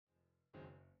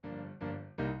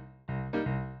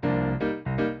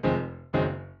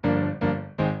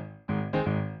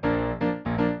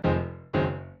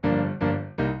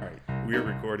We're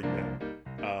recording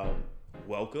now.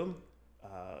 Welcome,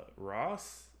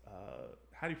 Ross.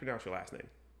 How do you pronounce your last name?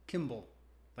 Kimball,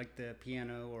 like the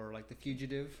piano or like the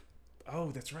fugitive.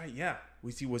 Oh, that's right. Yeah.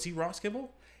 Was he Ross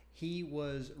Kimball? He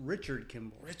was Richard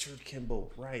Kimball. Richard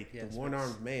Kimball, right? Yeah, the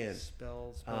one-armed man.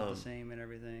 Spelled the same and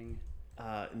everything.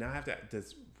 Now I have to.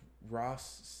 Does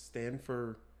Ross stand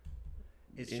for?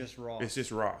 It's just Ross. It's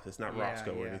just Ross. It's not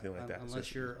Roscoe or anything like that.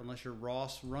 Unless you're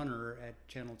Ross Runner at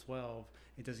Channel 12,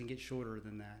 it doesn't get shorter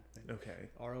than that. But okay.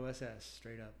 ROSS,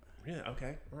 straight up. Yeah.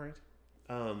 Okay. All right.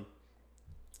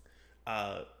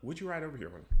 Would you ride over here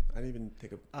one? I didn't even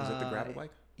take a. Was it the gravel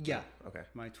bike? Yeah. Okay.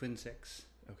 My Twin Six.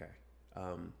 Okay.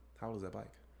 How old is that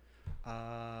bike?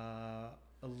 A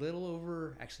little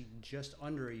over, actually, just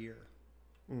under a year.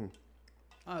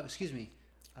 Excuse me.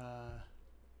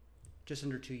 Just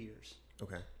under 2 years.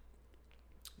 Okay.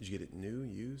 Did you get it new,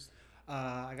 used?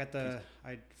 I got the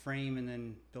frame and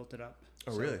then built it up.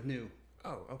 Oh, really? New.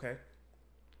 Oh, okay.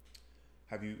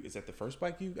 Is that the first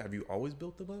bike have you always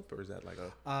built them up, or is that like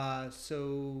a?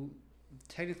 So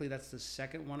technically that's the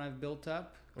second one I've built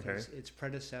up. Okay. Its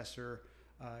predecessor,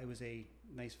 it was a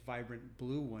nice vibrant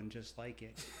blue one, just like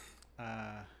it.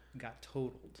 Got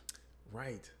totaled.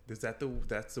 Right.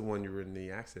 That's the one you were in the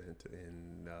accident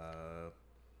in?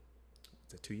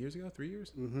 Is that 2 years ago? 3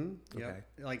 years? Mm-hmm. Okay.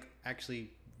 Yep. Like actually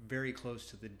very close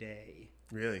to the day.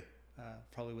 Really?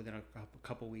 Probably within a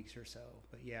couple weeks or so.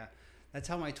 But yeah, that's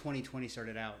how my 2020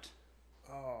 started out.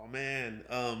 Oh man.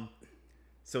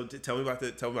 So tell me about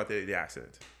the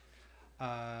accident.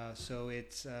 So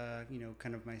it's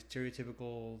kind of my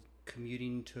stereotypical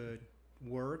commuting to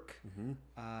work,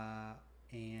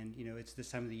 and it's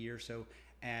this time of the year. So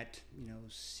at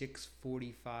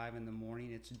 6:45 in the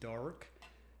morning, it's dark,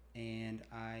 and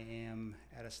I am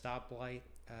at a stoplight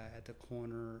at the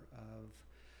corner of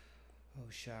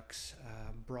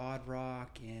Broad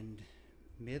Rock and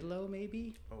Midlow,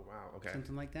 maybe. Oh wow. Okay.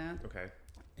 Something like that. Okay.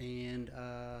 And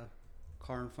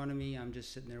car in front of me, I'm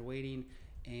just sitting there waiting,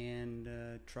 and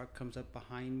a truck comes up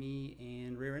behind me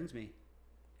and rear ends me.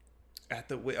 At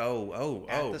the At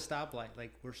the stoplight,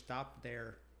 like we're stopped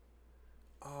there.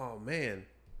 Oh man.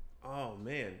 How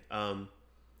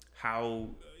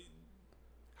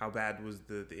bad was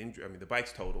the injury? I mean, the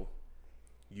bike's total.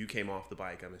 You came off the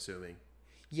bike, I'm assuming.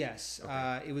 Yes.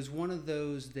 Okay. It was one of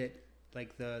those that,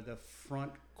 like, the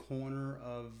front corner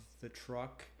of the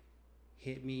truck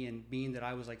hit me, and being that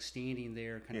I was like standing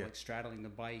there kind of like straddling the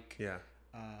bike,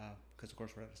 because of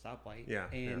course we're at a stoplight,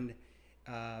 and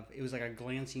it was like a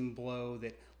glancing blow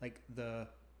that like the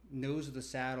nose of the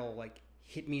saddle like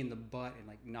hit me in the butt and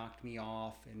like knocked me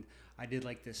off, and I did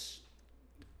like this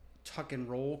tuck and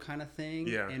roll kind of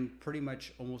thing, and pretty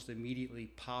much almost immediately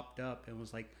popped up and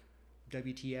was like,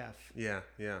 WTF. Yeah.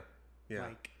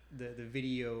 Like the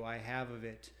video I have of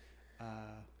it,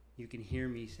 you can hear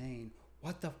me saying,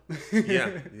 what the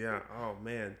yeah. Oh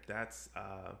man, that's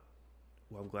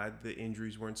well, I'm glad the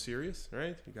injuries weren't serious,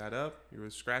 right? You got up, you were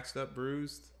scratched up,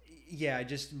 bruised. Yeah, I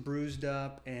just bruised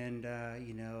up, and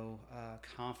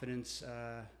confidence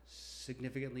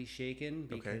significantly shaken,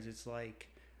 because it's like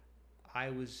I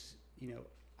was,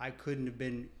 I couldn't have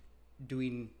been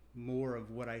doing more of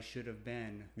what I should have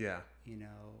been. Yeah.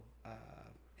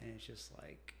 And it's just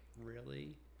like,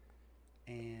 really?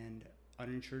 And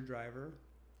uninsured driver,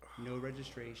 no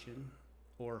registration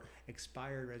or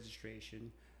expired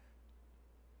registration.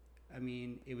 I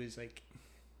mean, it was like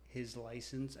his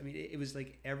license. I mean, it was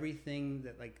like everything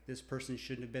that like this person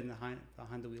shouldn't have been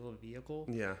behind the wheel of a vehicle.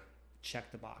 Yeah.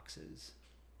 Check the boxes.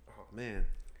 Oh man.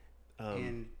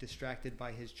 And distracted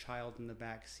by his child in the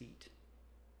back seat.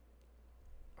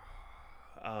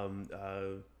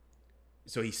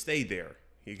 So he stayed there,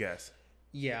 you guess?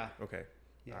 Yeah. Okay.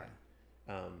 Yeah. All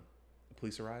right. The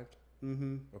police arrived?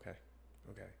 Mm-hmm. Okay.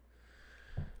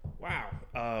 Wow.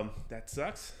 That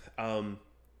sucks.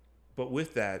 But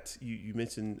with that, you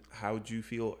mentioned, how'd you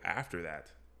feel after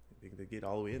that? I think they get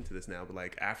all the way into this now, but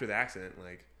like after the accident,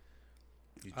 like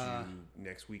did you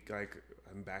next week, like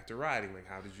I'm back to riding? Like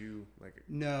how did you like?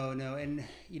 No. And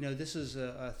this is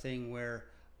a thing where,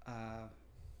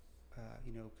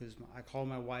 because I called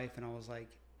my wife and I was like,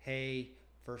 hey,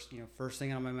 first thing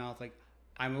out of my mouth, like,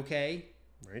 I'm okay.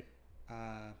 Right.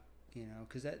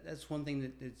 Because that's one thing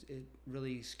that it's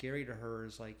really scary to her,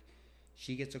 is like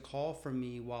she gets a call from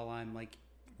me while I'm like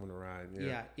on a ride.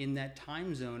 Yeah. In that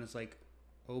time zone, it's like,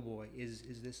 oh boy, is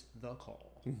this the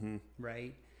call? Mm-hmm.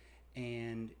 Right.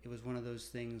 And it was one of those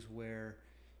things where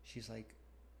she's like,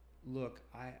 look,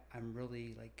 I'm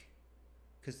really like,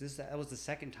 because that was the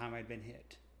second time I'd been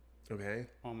hit. Okay.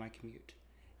 On my commute.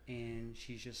 And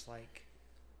she's just like,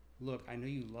 look, I know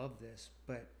you love this,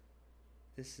 but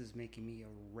this is making me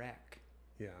a wreck.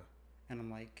 Yeah. And I'm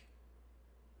like,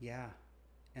 yeah.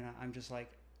 And I'm just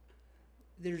like,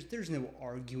 there's no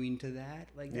arguing to that.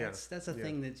 Like that's a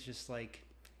thing that's just like,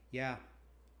 yeah.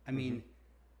 I mean,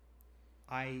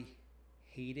 I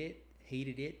hated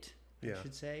it, I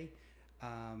should say.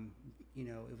 You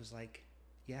know, it was like,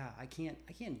 yeah, I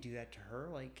can't do that to her.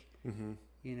 Like,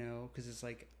 you know, because it's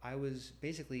like I was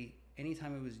basically,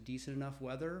 anytime it was decent enough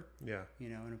weather, you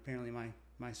know, and apparently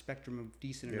my spectrum of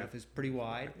decent enough is pretty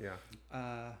wide.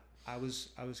 I was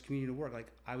commuting to work.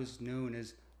 Like I was known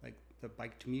as like the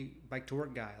bike to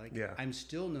work guy. Like I'm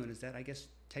still known as that. I guess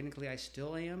technically I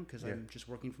still am because I'm just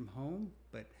working from home.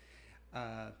 But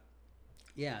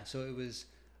so it was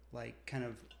like kind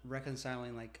of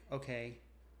reconciling. Like, okay,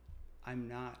 I'm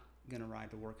not gonna ride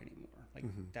to work anymore. Like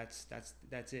that's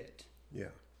it. Yeah.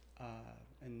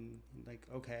 And like,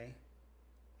 okay,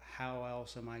 how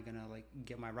else am I gonna like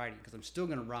get my riding? Because I'm still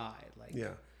gonna ride. Like,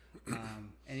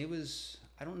 and it was,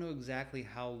 I don't know exactly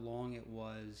how long it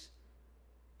was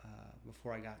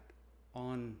before I got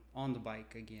on the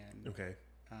bike again. Okay.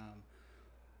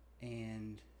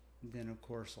 And then of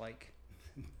course like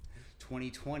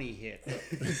 2020 hit.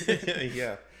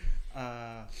 Yeah.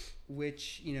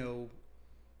 Which, you know,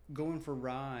 going for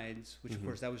rides, which of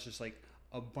course that was just like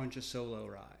a bunch of solo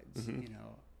rides. You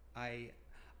know, I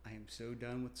am so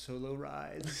done with solo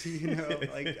rides. You know,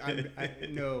 like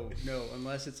no,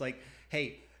 unless it's like,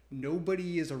 hey,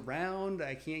 nobody is around,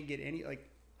 I can't get any, like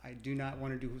I do not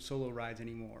want to do solo rides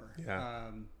anymore. Yeah.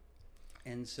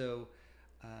 And so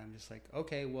I'm just like,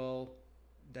 okay, well,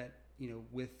 that, you know,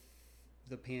 with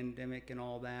the pandemic and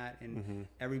all that, and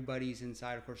everybody's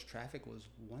inside, of course, traffic was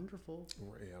wonderful.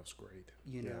 Yeah, it was great.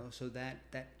 You know, so that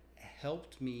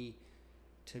helped me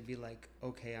to be like,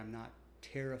 okay, I'm not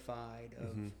terrified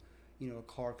of, you know, a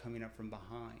car coming up from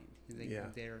behind.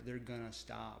 They're gonna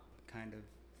stop kind of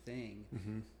thing.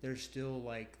 There's still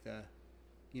like the,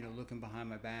 you know, looking behind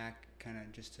my back kind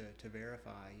of just to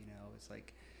verify, you know. It's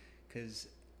like, because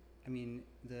I mean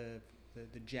the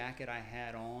jacket I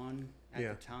had on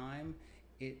at the time,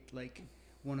 it like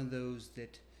one of those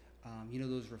that you know,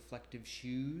 those reflective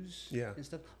shoes and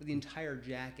stuff. The entire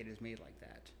jacket is made like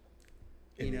that.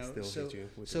 And you know,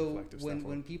 so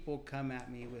when people come at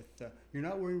me with you're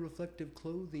not wearing reflective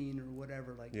clothing or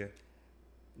whatever, like,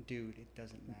 dude, it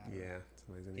doesn't matter. Yeah, it's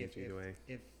amazing either way.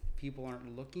 If people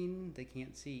aren't looking, they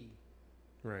can't see.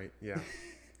 Right. Yeah.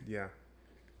 Yeah.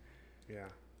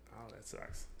 Oh, that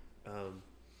sucks.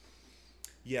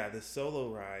 Yeah, the solo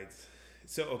rides.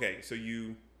 So okay, so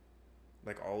you,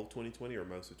 like all of 2020 or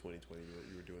most of 2020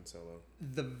 you were doing solo?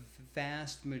 The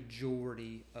vast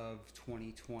majority of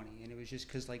 2020, and it was just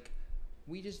because like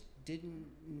we just didn't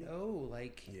know,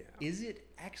 like, is it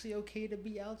actually okay to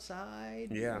be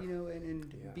outside? You know,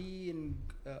 and be in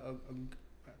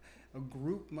a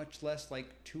group, much less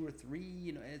like 2 or 3.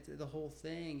 You know, the whole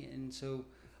thing. And so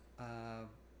I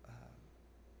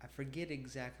forget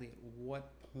exactly at what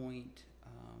point,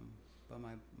 but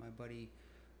my buddy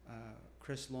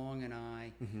Chris Long and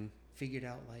I figured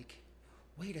out, like,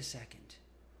 wait a second,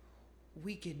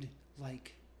 we could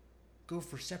like go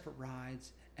for separate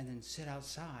rides and then sit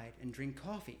outside and drink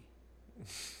coffee.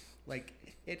 Like,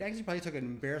 it actually probably took an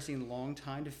embarrassing long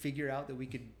time to figure out that we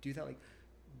could do that. Like,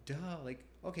 duh, like,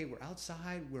 okay, we're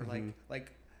outside, we're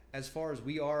like as far as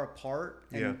we are apart,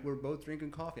 and we're both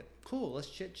drinking coffee. Cool, let's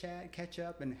chit chat, catch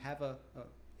up, and have a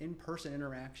in-person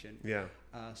interaction.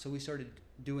 So we started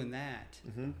doing that.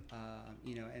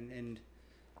 You know, and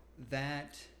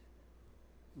that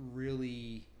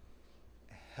really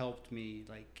helped me,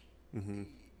 like, you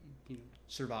know,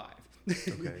 survive.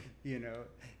 Okay. You know,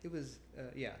 it was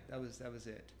that was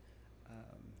it.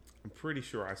 I'm pretty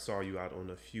sure I saw you out on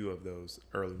a few of those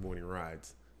early morning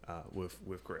rides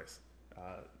with Chris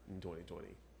in 2020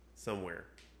 somewhere.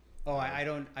 Oh, I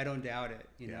don't doubt it.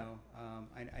 You know,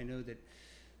 I know that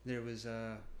there was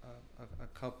a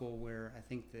couple where I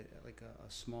think that like a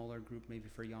smaller group, maybe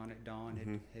for Yawn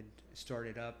Dawn, had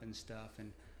started up and stuff,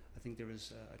 and I think there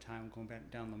was a time going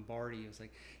back down Lombardy. It was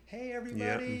like, hey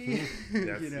everybody,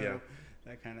 you know,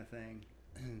 that kind of thing.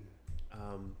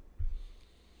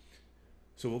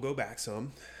 So we'll go back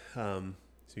some. So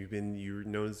you're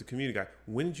known as the community guy.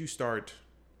 When did you start?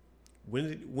 When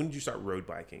did you start road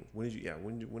biking? When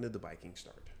did the biking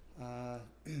start?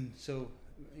 So,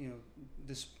 you know,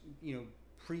 this, you know,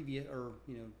 previous, or,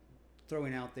 you know,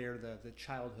 throwing out there the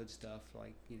childhood stuff,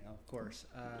 like, you know, of course.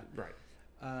 Right.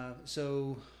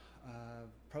 So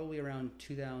probably around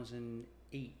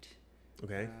 2008.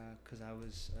 Okay. Because I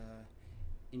was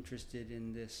interested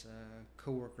in this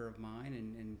coworker of mine,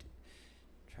 and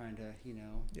trying to,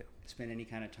 spend any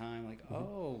kind of time. Like,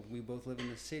 oh, we both live in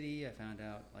the city. I found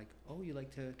out, like, oh, you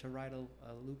like to ride a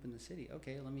loop in the city.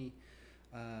 Okay, let me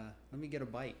get a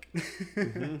bike.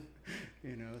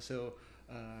 So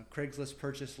Craigslist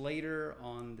purchase later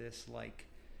on this, like,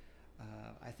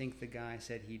 I think the guy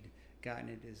said he'd gotten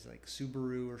it as like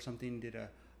Subaru or something, did a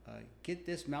get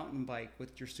this mountain bike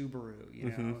with your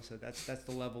Subaru, so that's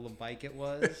the level of bike it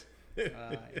was.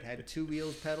 It had 2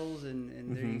 wheels, pedals,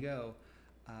 and there you go.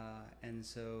 And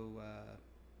so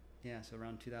so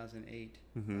around 2008.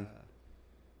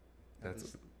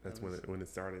 That's when it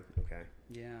started. Okay.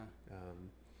 Yeah.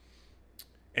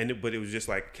 But it was just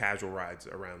like casual rides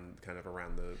around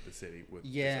the city with.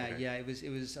 Yeah.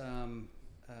 It was a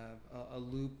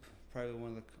loop. Probably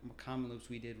one of the common loops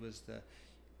we did was the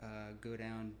go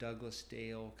down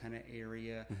Douglasdale kind of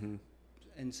area.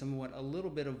 And somewhat a little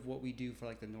bit of what we do for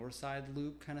like the North Side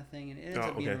Loop kind of thing, and it ends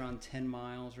up being around 10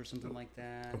 miles or something like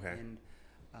that, and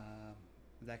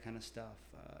that kind of stuff.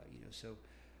 So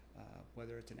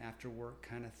whether it's an after work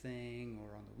kind of thing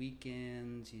or on the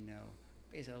weekends,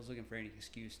 basically I was looking for any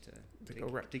excuse to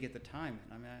get the time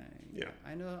in. I mean,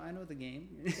 I know the game.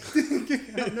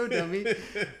 I'm no dummy,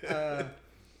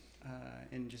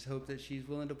 and just hope that she's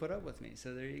willing to put up with me.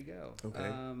 So there you go.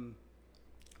 Okay.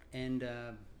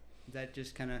 That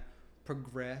just kind of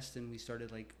progressed, and we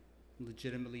started like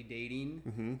legitimately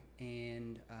dating.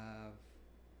 And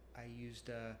I used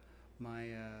my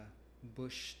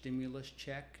Bush stimulus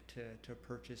check to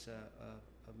purchase a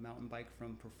mountain bike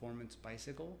from Performance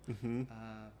Bicycle,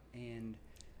 and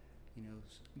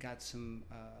got some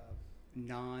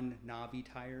non-knobby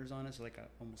tires on it, so like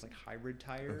almost like hybrid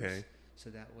tires. Okay. So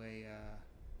that way,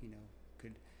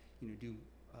 could do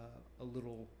a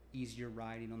little easier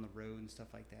riding on the road and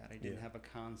stuff like that. I didn't have a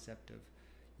concept of,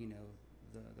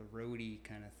 the roadie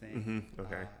kind of thing.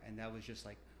 Okay. And that was just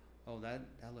like, oh, that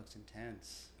looks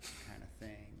intense kind of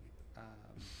thing.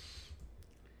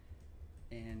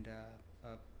 And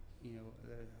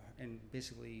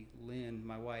basically Lynn,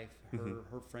 my wife,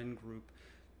 her friend group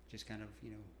just kind of,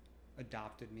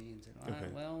 adopted me and said,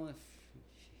 well, if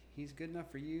he's good enough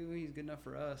for you, he's good enough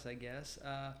for us, I guess.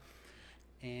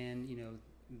 And,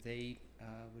 they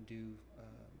would do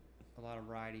a lot of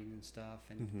riding and stuff,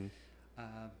 and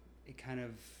it kind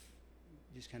of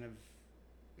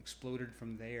exploded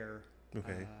from there.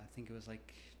 Okay. I think it was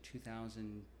like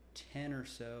 2010 or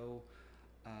so.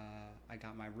 I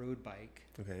got my road bike.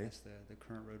 Okay. That's the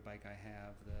current road bike I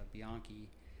have, the Bianchi.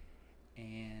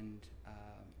 And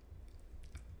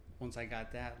once I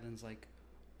got that, Lynn's like,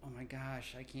 oh my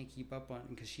gosh, I can't keep up on it,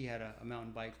 because she had a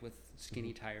mountain bike with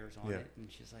skinny tires on it,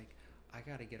 and she's like, I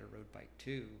got to get a road bike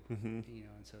too, and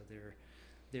so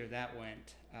there that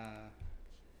went,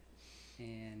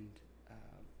 and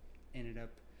ended up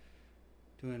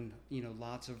doing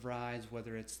lots of rides,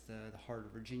 whether it's the Heart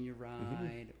of Virginia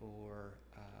ride or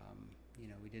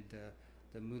we did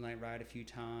the Moonlight ride a few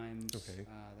times. Okay.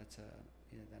 That's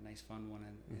that nice fun one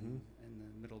in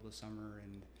the middle of the summer,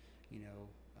 and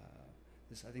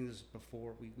I think this was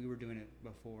before we were doing it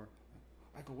before.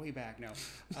 I go way back now.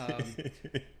 I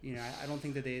don't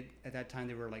think that at that time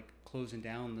they were like closing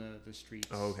down the streets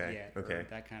yet, or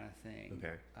that kind of thing.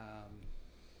 Okay.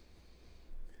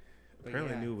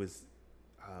 Apparently, I knew it was.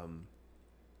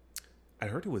 I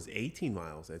heard it was 18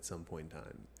 miles at some point in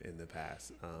time in the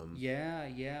past.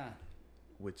 Yeah.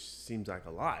 Which seems like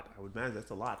a lot. I would imagine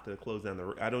that's a lot to close down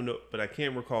the. I don't know, but I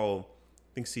can't recall.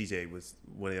 I think CJ was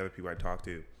one of the other people I talked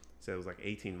to. Said it was like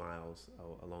 18 miles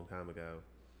a long time ago.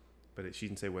 But she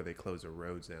didn't say whether they closed the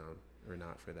roads down or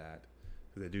not for that.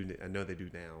 Because I know they do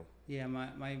now. Yeah,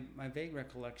 my vague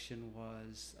recollection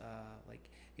was like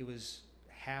it was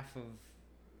half of,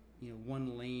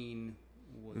 one lane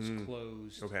was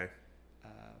closed. Okay.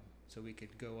 So we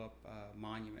could go up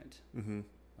Monument,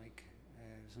 like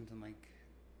something like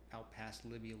out past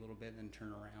Libby a little bit, and then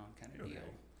turn around kind of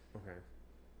deal. Okay.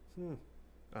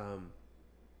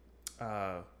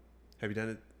 Have you done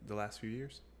it the last few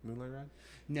years? Moonlight ride?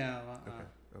 No.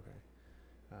 Okay.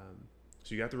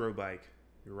 So you got the road bike.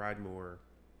 You ride more.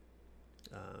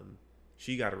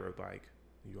 She got a road bike.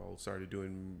 You all started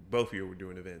both of you were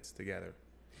doing events together.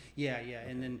 Yeah. Okay.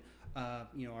 And then,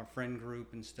 our friend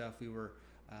group and stuff, we were,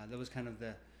 that was kind of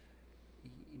the,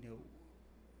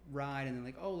 ride, and then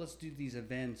like, oh, let's do these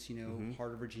events,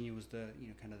 Heart of Virginia was the,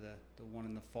 kind of the one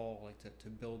in the fall, like to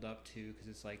build up to, because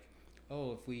it's like,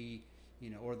 oh, if we,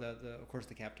 or the of course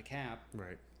the cap to cap.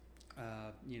 Right.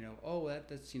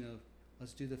 That's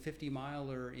let's do the 50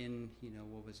 miler in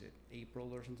what was it,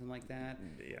 April or something like that.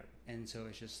 Yeah. And so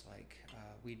it's just like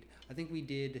I think we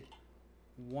did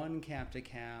one cap to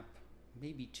cap,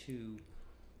 maybe two,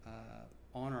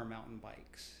 on our mountain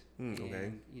bikes. Okay.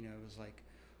 And, you know, it was like,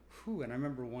 whew. And I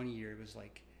remember one year it was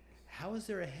like, how is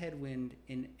there a headwind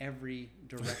in every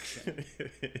direction?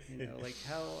 You know, like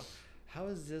how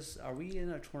is this? Are we in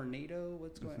a tornado?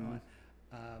 What's going on?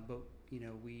 But you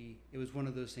know, it was one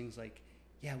of those things like,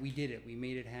 yeah, we did it. We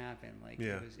made it happen. Like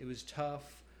it was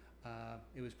tough.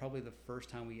 It was probably the first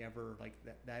time we ever like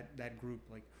that group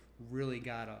like really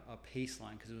got a pace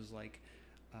line, because it was like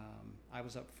I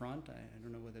was up front. I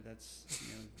don't know whether that's,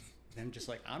 you know, them just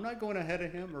like, I'm not going ahead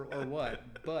of him or what,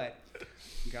 but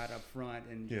got up front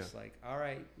and just like, all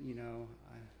right, you know,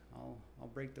 I'll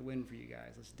break the wind for you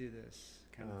guys. Let's do this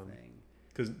kind of thing.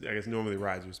 Because I guess normally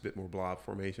rides there's a bit more blob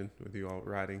formation with you all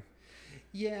riding.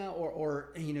 Yeah,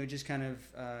 or you know, just kind of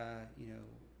you know,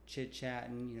 chit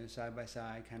chatting, you know, side by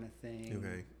side kind of thing.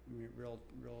 Okay. Real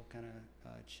kind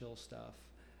of chill stuff.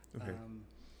 Okay.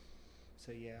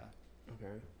 So yeah.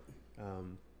 Okay.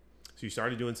 So you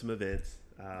started doing some events.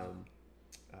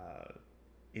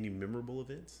 Any memorable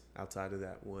events outside of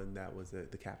that one that was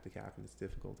the cap to cap and its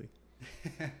difficulty?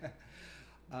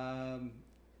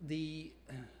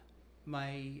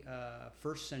 My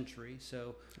first century.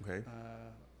 So okay.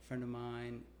 A friend of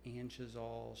mine, Ann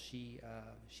Chazal, she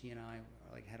and I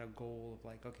like had a goal of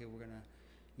like, okay, we're gonna,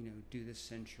 you know, do this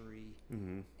century,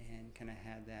 and kind of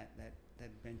had that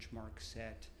benchmark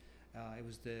set.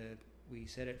 We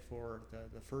set it for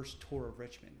the first tour of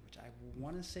Richmond, which I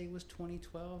want to say was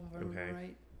 2012, if I remember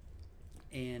right.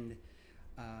 And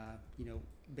you know,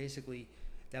 basically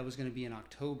that was going to be in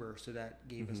October, so that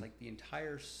gave us like the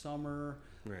entire summer,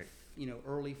 right? You know,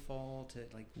 early fall to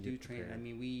like do training. I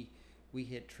mean, we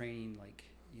hit training like,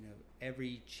 you know,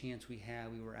 every chance we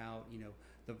had. We were out, you know,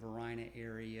 the Varina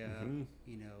area,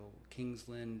 you know,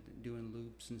 Kingsland doing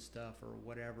loops and stuff or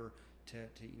whatever. To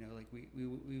you know, like we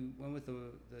went with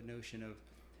the notion of,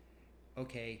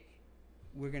 okay,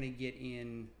 we're gonna get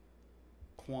in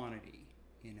quantity,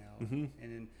 you know, and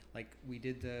then like we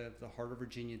did the Heart of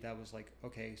Virginia. That was like,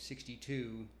 okay,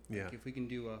 62. Like if we can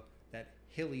do that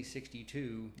hilly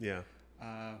 62,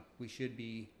 we should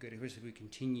be good. Of course, if we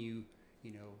continue,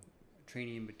 you know,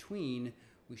 training in between,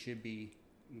 we should be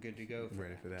good to go.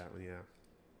 Ready for that one,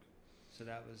 So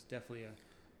that was definitely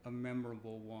a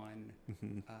memorable one,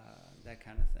 that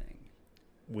kind of thing.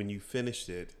 When you finished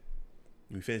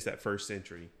that first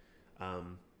century,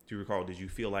 do you recall, did you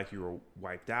feel like you were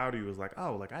wiped out, or you was like,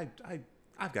 oh, like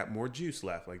I've got more juice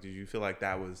left? Like, did you feel like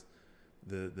that was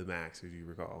the max, or do you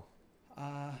recall?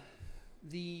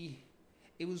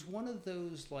 It was one of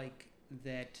those like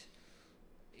that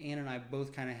Ann and I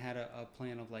both kind of had a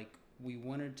plan of like, we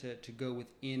wanted to go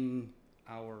within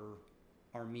our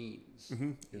means,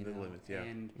 in the limits,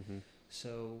 and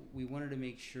so we wanted to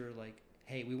make sure like,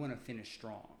 hey, we want to finish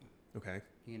strong, okay,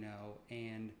 you know.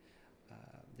 And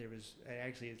there was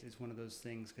actually, it's one of those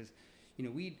things, because you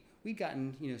know, we'd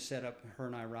gotten, you know, set up, her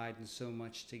and I riding so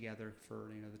much together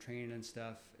for, you know, the training and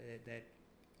stuff, that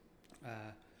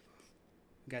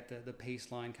got the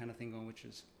pace line kind of thing going, which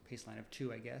is pace line of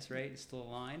 2, I guess, right? It's still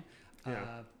a line,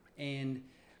 and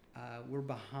we're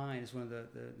behind. It's one of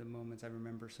the moments I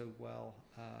remember so well.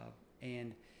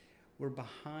 And we're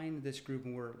behind this group,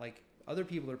 and we're like, other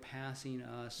people are passing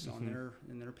us on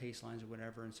their pace lines or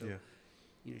whatever. And so,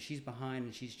 you know, she's behind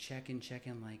and she's checking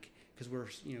like, because we're,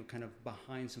 you know, kind of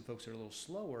behind some folks that are a little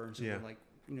slower. And so we're like,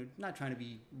 you know, not trying to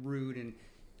be rude and,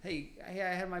 hey, I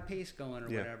had my pace going or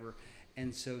whatever.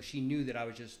 And so she knew that I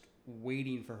was just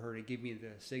waiting for her to give me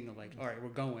the signal, like, all right, we're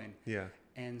going. Yeah.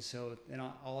 And so then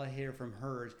all I hear from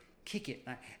her is, kick it,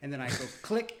 and then I go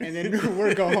click, and then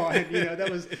we're going. You know,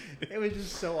 it was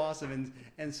just so awesome.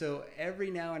 And so every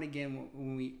now and again,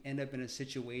 when we end up in a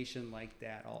situation like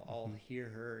that, I'll hear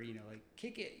her, you know, like,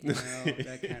 kick it, you know,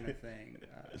 that kind of thing.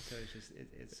 So it's just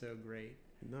it's so great.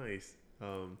 Nice.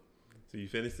 So you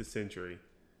finished the century.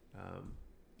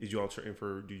 Did you all train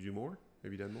for? Did you do more?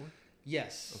 Have you done more?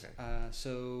 Yes. Okay.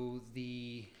 So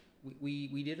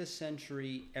we did a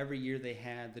century every year. They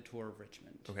had the Tour of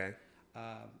Richmond. Okay.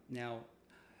 Now,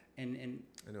 and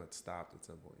I know it stopped at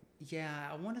some point. Yeah,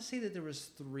 I want to say that there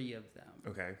was 3 of them.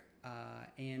 Okay.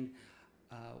 And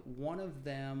one of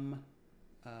them,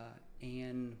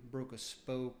 Anne broke a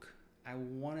spoke. I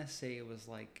want to say it was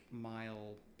like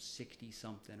mile 60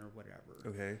 something or whatever.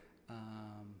 Okay.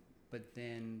 But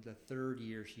then the 3rd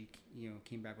year, she, you know,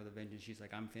 came back with a vengeance. She's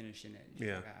like, I'm finishing it. She's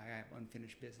like, I have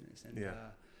unfinished business. And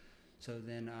so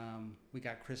then we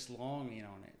got Chris Long in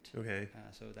on it. Okay.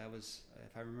 So that was,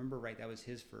 if I remember right, that was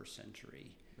his first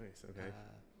century. Nice. Okay.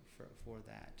 For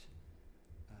that.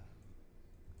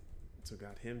 So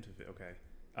got him to okay.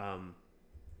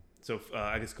 So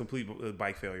I guess complete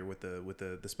bike failure with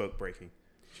the spoke breaking.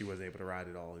 she wasn't able to ride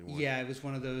at all anymore. Yeah, it was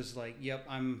one of those like, yep,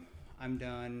 I'm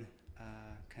done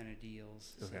kind of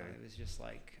deals. Okay. So it was just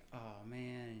like, oh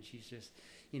man, and she's just,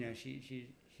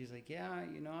 she's like, yeah,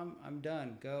 I'm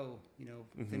done. Go,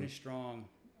 finish strong.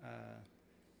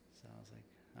 So I was like,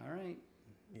 all right.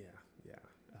 Yeah.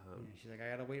 She's like, I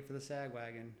gotta wait for the sag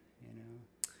wagon.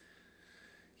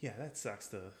 Yeah, that sucks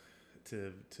to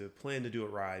plan to do a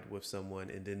ride with someone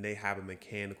and then they have a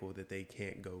mechanical that they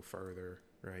can't go further,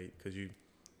 right? Because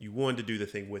you wanted to do the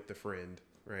thing with the friend,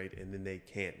 right? And then they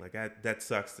can't. Like that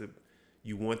sucks.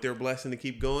 You want their blessing to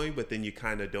keep going, but then you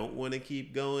kind of don't want to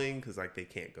keep going because like they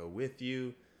can't go with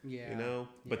you. Yeah.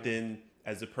 But then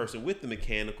as a person with the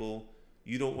mechanical,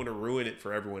 you don't want to ruin it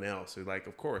for everyone else. So like,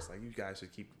 of course, like you guys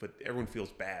should keep, but everyone feels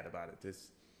bad about it.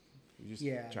 You just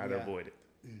try to avoid it.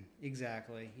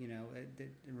 Exactly.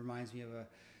 It reminds me of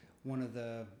one of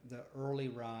the early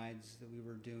rides that we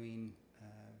were doing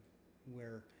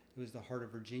where it was the heart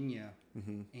of Virginia,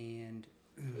 and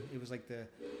it was like the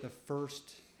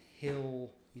first hill,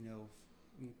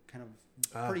 kind of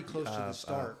pretty close to the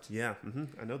start. I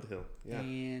know the hill. Yeah.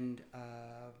 And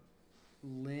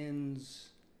Lynn's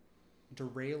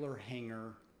derailleur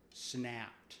hanger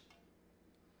snapped.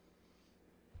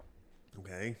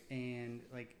 Okay. And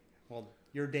like, well,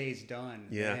 your day's done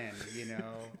then,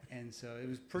 and so it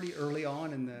was pretty early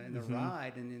on in the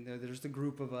ride, and then there's the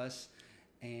group of us,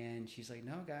 and she's like,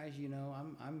 no guys,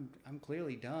 I'm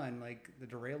clearly done. Like the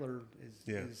derailleur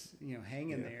is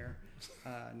hanging there,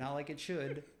 not like it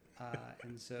should,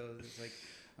 and so it's like,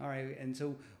 all right, and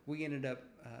so we ended up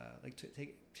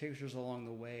take pictures along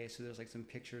the way. So there's like some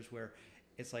pictures where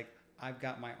it's like I've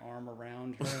got my arm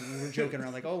around her, and we were joking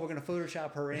around like, oh, we're gonna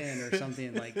Photoshop her in or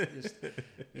something, like just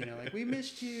like we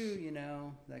missed you,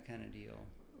 that kind of deal.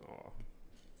 Oh,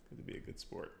 good to be a good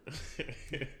sport.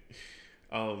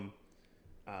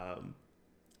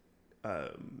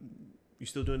 You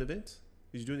still doing events?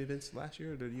 Did you do any events last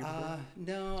year or the year before?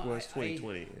 No, well, it's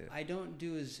 2020. I don't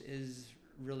do as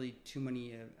really too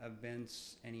many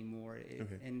events anymore.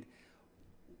 And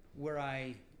where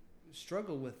I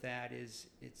struggle with that is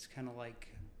it's kind of like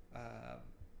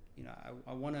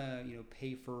I want to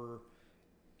pay for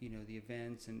the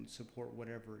events and support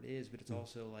whatever it is, but it's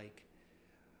also like,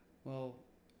 well,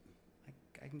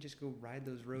 I can just go ride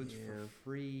those roads for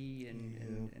free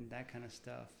and that kind of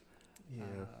stuff.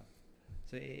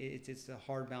 So it's a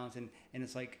hard balance, and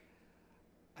it's like,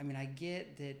 I mean, I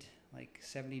get that like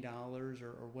 $70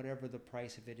 or whatever the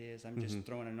price of it is. I'm just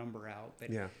throwing a number out, but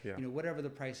whatever the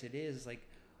price it is, like,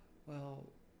 well,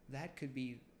 that could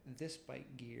be this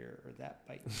bike gear or that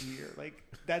bike gear. Like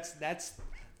that's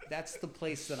the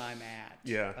place that I'm at.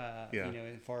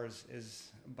 As far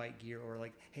as bike gear, or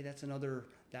like, hey, that's another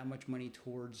that much money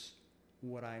towards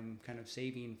what I'm kind of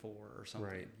saving for or something.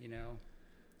 Right.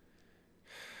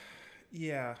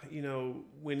 Yeah,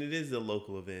 when it is the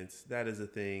local events, that is a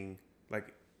thing.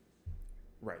 Like,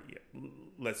 right? Yeah,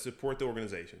 let's support the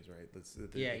organizations, right? Let's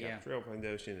Trail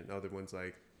Foundation and other ones,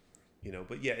 like,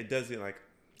 But yeah, it does get like,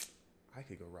 I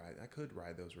could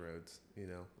ride those roads,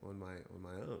 on my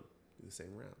own, do the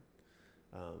same route.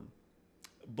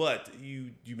 But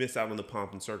you miss out on the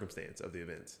pomp and circumstance of the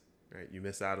events, right? You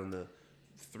miss out on the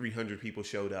 300 people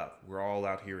showed up. We're all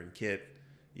out here in kit,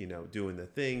 doing the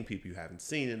thing. People you haven't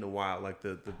seen in a while, like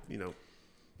the.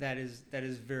 That is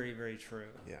very, very true.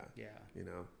 Yeah.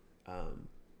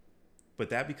 But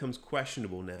that becomes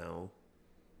questionable now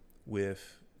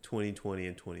with 2020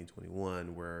 and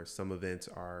 2021, where some events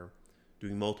are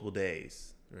doing multiple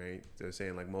days, right? They're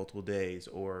saying like multiple days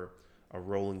or a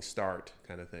rolling start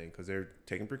kind of thing, because they're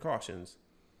taking precautions.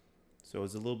 So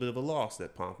it's a little bit of a loss,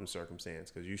 that pomp and circumstance,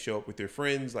 because you show up with your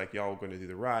friends, like y'all are going to do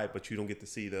the ride, but you don't get to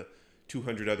see the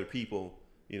 200 other people,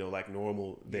 like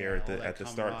normal there at the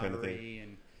start kind of thing.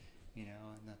 And,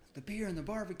 and the beer and the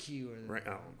barbecue, or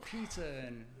the pizza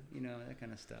and, that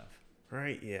kind of stuff.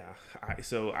 Right. Yeah.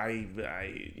 So I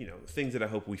things that I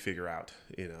hope we figure out,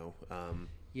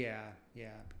 Yeah.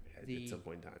 At some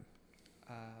point in time.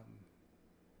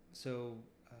 So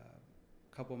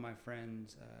a couple of my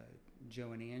friends,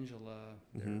 Joe and Angela,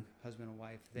 their husband and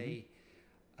wife, they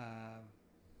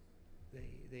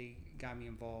got me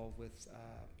involved with.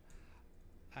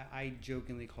 I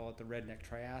jokingly call it the Redneck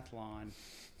Triathlon,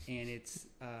 and it's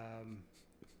a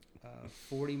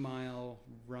 40-mile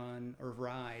run or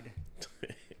ride,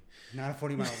 not a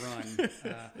 40-mile run,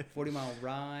 40-mile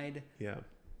ride. Yeah.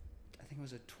 I think it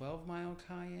was a 12-mile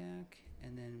kayak,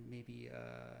 and then maybe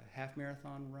a half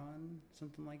marathon run,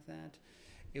 something like that.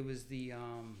 It was the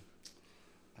I'm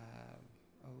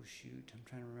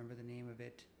trying to remember the name of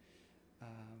it.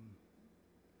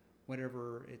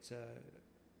 Whatever, it's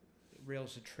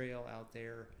rails to trail out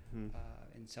there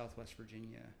in Southwest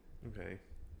Virginia. Okay.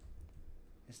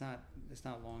 It's not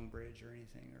Long Bridge or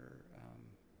anything,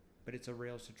 but it's a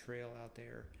rails to trail out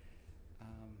there.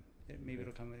 Maybe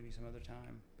it'll come with me some other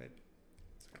time. But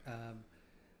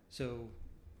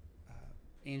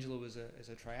Angela is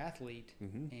a triathlete,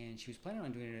 and she was planning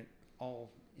on doing it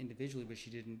all individually, but she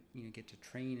didn't get to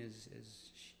train as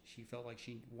she felt like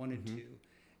she wanted to.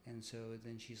 And so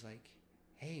then she's like,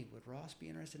 hey, would Ross be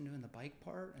interested in doing the bike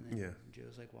part? And then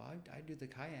Joe's like, well, I do the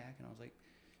kayak. And I was like,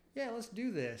 yeah, let's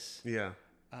do this. Yeah.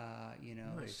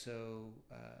 Nice. So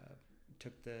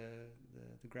took the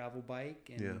gravel bike,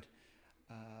 and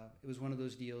it was one of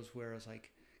those deals where I was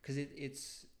like, because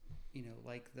it's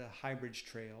like the High Bridge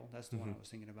Trail. That's the one I was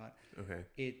thinking about. Okay.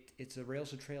 It's a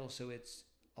rails to trail, so it's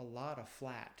a lot of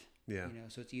flat. Yeah.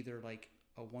 So it's either like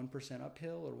a 1%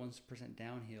 uphill or 1%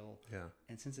 downhill. Yeah.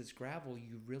 And since it's gravel,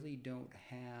 you really don't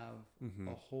have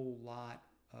a whole lot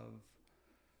of,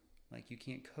 like, you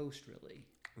can't coast really.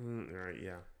 All right.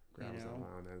 Yeah. Gravel's not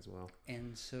allowing that as well.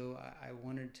 And so I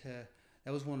wanted to.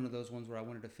 That was one of those ones where I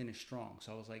wanted to finish strong.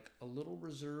 So I was like a little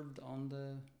reserved on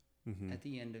the at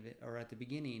the end of it, or at the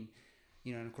beginning,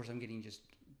 and of course I'm getting just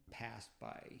passed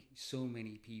by so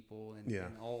many people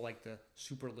and all like the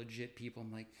super legit people.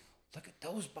 I'm like, look at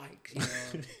those bikes, or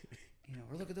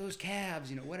look at those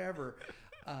cabs, whatever.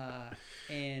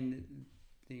 And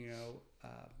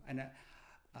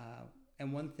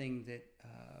one thing that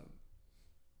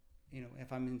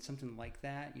if I'm in something like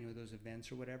that, those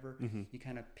events or whatever, you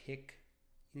kind of pick.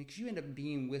 Because you end up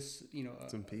being with,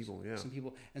 some people,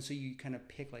 and so you kind of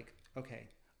pick like, okay,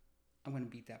 I'm going to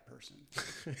beat that person.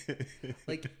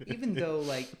 Like, even though,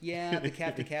 like, the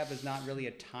cab to cab is not really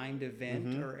a timed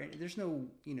event, or there's no,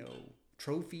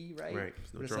 trophy, right? Right.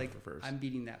 No, but it's like, I'm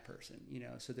beating that person,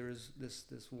 So there was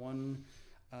this one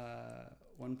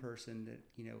person that,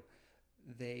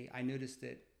 I noticed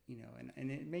that, and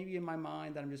it may be in my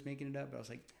mind that I'm just making it up, but I was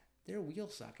like, they're wheel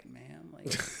sucking, man.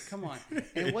 Like, come on.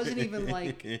 And it wasn't even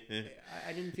like,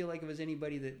 I didn't feel like it was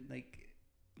anybody that, like,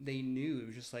 they knew. It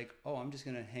was just like, oh, I'm just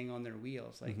going to hang on their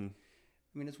wheels. Like, I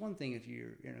mean, it's one thing if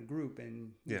you're in a group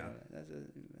and, I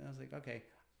was like, okay,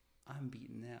 I'm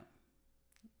beating them.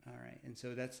 All right. And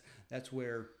so that's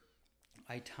where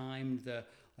I timed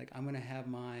I'm going to have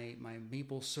my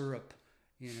maple syrup,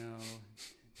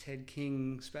 Ted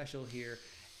King special here,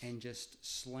 and just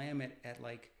slam it at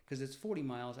because it's 40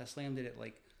 miles. I slammed it at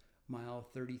mile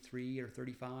 33 or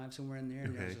 35, somewhere in there.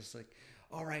 And I was just like,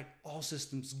 all right, all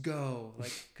systems go.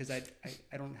 Because I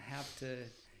don't have to,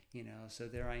 so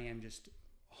there I am just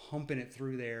humping it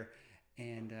through there.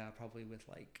 And probably with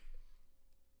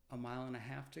a mile and a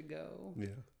half to go,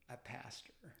 I passed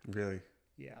her. Really?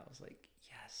 Yeah, I was like,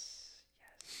 yes.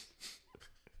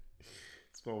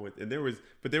 And there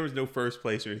was no first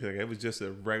place or anything. It was just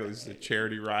a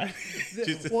charity ride.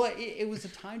 It was a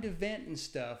timed event and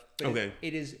stuff. But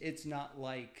it's not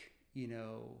like,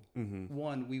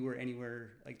 one, we were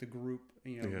anywhere, like the group,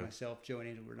 myself, Joe, and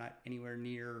Angel, were not anywhere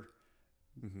near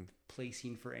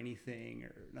placing for anything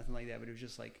or nothing like that. But it was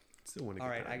just like, all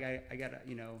right, I got to,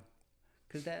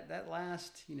 because that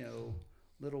last,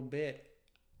 little bit,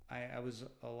 I was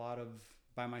a lot of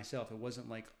by myself. It wasn't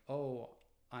like, oh,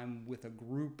 I'm with a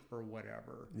group or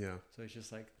whatever. Yeah. So it's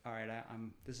just like, all right,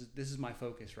 I'm this is my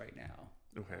focus right now.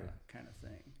 Okay. Kind of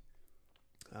thing.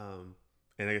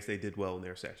 And I guess they did well in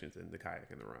their sections in the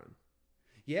kayak and the run.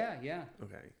 Yeah.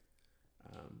 Okay.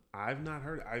 I've not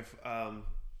heard. A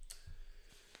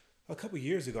couple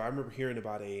years ago, I remember hearing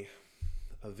about a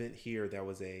event here that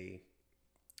was a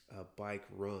bike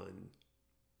run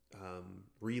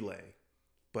relay,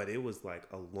 but it was like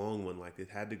a long one. Like it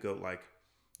had to go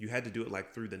you had to do it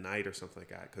through the night or something like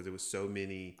that because it was so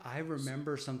many. I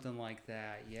remember something like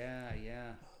that. Yeah.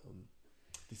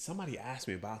 Somebody asked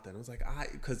me about that. I was like,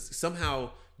 because somehow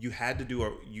you had to do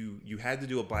a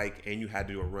bike and you had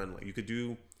to do a run. Like you could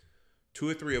do 2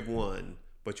 or 3 of one,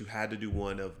 but you had to do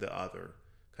one of the other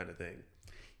kind of thing.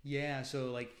 Yeah.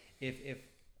 So if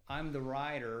I'm the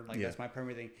rider, that's my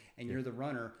primary thing, and you're the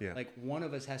runner, one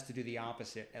of us has to do the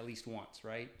opposite at least once,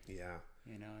 right? Yeah.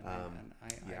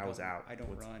 I was out. I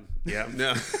don't run. Yeah,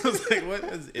 no. I was like, what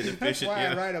is inefficient? That's why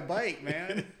I ride a bike,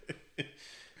 man.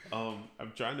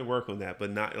 I'm trying to work on that,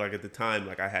 but not at the time.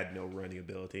 I had no running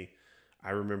ability. I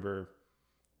remember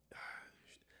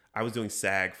I was doing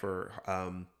SAG for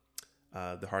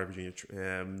the Heart of Virginia.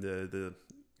 I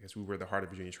guess we were the Heart of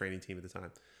Virginia training team at the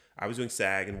time. I was doing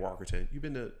SAG in Walkerton. You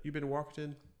been to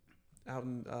Walkerton, out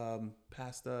in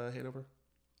past Hanover?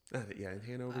 In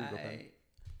Hanover.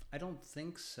 I don't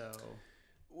think so.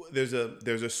 There's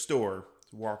a store,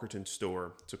 Walkerton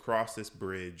store. It's across this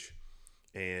bridge,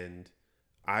 and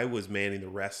I was manning the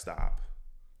rest stop,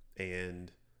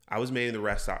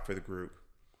 for the group,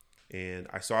 and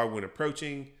I saw one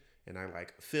approaching, and I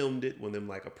like filmed it when them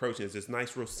like approaching. It's this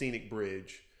nice, real scenic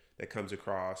bridge that comes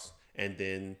across, and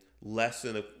then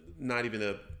not even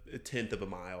a tenth of a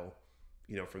mile,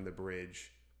 from the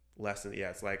bridge,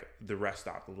 it's like the rest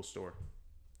stop, the little store.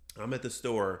 I'm at the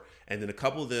store, and then a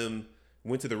couple of them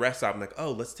went to the rest stop. I'm like,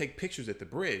 oh, let's take pictures at the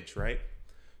bridge, right?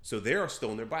 So they're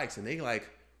still on their bikes, and they like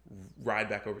ride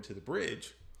back over to the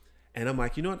bridge. And I'm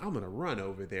like, you know what? I'm going to run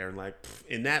over there. And like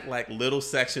in that like little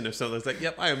section or something, it's like,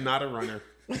 yep, I am not a runner.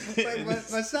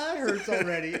 my side hurts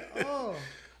already.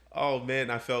 Oh man,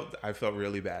 I felt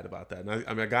really bad about that.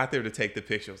 And I got there to take the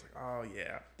picture. I was like, oh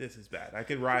yeah, this is bad. I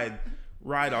could ride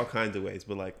all kinds of ways,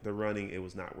 but like the running, it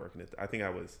was not working. I think I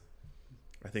was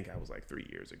like 3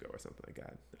 years ago or something like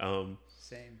that.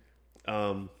 Same.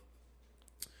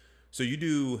 So you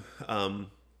do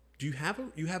you have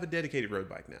a dedicated road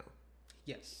bike now?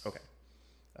 Yes. Okay.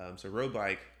 So road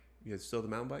bike, you have still the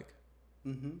mountain bike?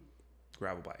 Mm-hmm.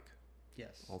 Gravel bike?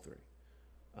 Yes. All three.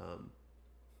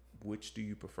 Which do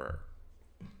you prefer?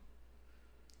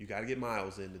 You got to get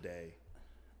miles in today.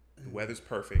 The weather's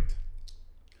perfect.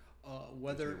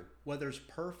 Weather's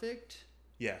perfect?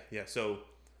 Yeah. So,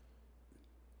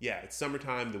 it's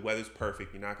summertime. The weather's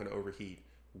perfect. You're not going to overheat.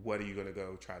 What are you going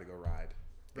to try to go ride?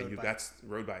 That's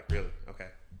road bike, really? Okay.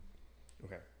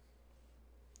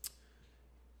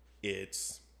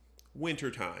 It's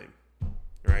winter time,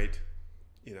 right?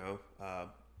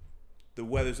 The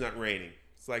weather's not raining.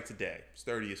 It's like today. It's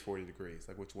 30, it's 40 degrees.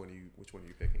 Like which one are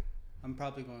you picking? I'm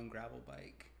probably going gravel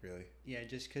bike. Really? Yeah,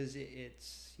 just because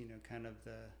it's kind of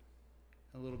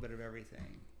a little bit of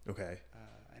everything. Okay.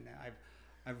 And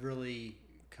I've really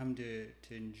come to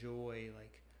enjoy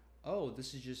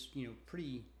this is just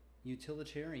pretty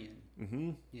utilitarian.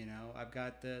 Mm-hmm. I've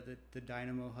got the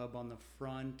dynamo hub on the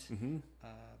front. Mm-hmm.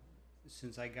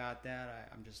 Since I got that,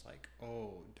 I'm just like,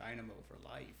 dynamo for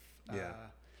life. Yeah.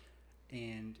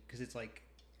 And because it's like,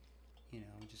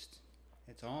 just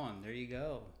it's on. There you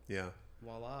go. Yeah.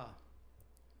 Voila.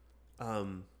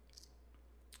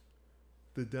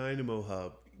 The dynamo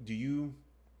hub. Did you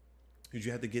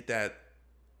have to get that?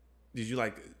 Did you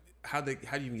how do you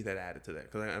even get that added to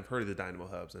that? Because I've heard of the dynamo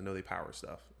hubs. I know they power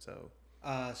stuff. So.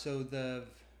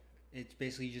 It's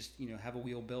basically just have a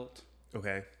wheel built.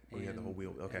 Okay. You have the whole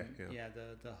wheel. Okay. Yeah.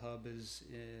 The hub is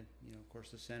of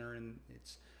course the center, and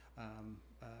it's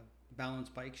Balance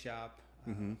Bike Shop,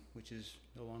 which is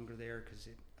no longer there because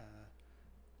it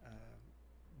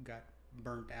got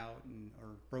burnt out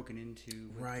or broken into.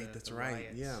 With that's the right.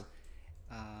 Riots. Yeah.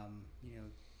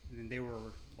 And they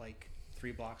were like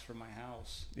 3 blocks from my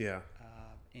house. Yeah.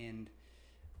 And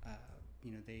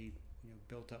they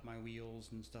built up my wheels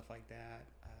and stuff like that.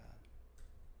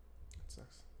 That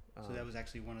sucks. So that was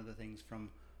actually one of the things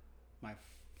from my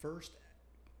first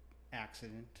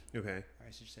accident. Okay. Or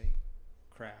I should say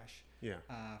crash. Yeah.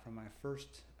 From my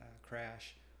first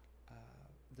crash,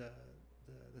 the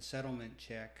settlement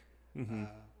check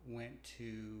went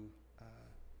to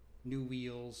new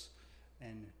wheels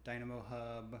and dynamo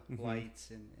hub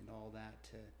lights and all that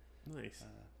to nice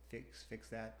fix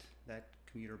that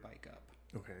commuter bike up.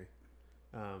 Okay.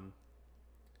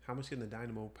 How much can the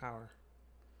dynamo power?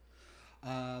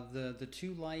 The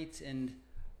 2 lights, and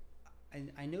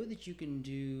I know that you can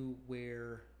do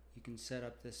where you can set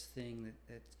up this thing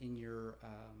that's in your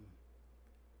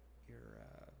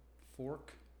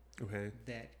fork. Okay.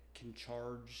 That can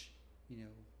charge,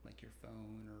 like your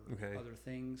phone or other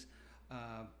things.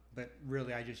 But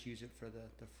really, I just use it for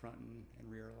the front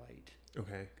and rear light.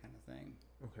 Okay. Kind of thing.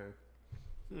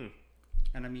 Okay.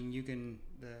 And I mean, you can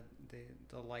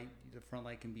the light, the front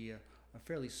light can be a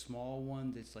fairly small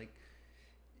one that's like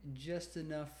just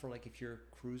enough for like if you're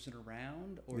cruising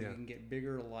around, or you can get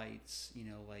bigger lights,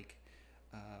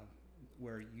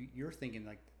 where you're thinking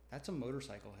like that's a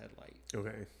motorcycle headlight.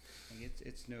 Okay. Like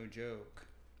it's no joke.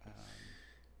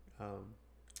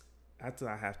 That's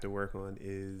what I have to work on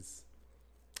is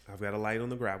I've got a light on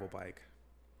the gravel bike.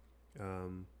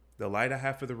 The light I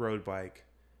have for the road bike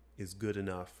is good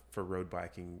enough for road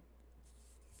biking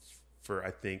for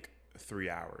I think 3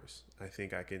 hours. I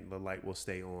think the light will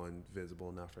stay on visible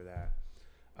enough for that.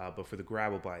 But for the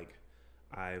gravel bike,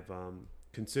 I've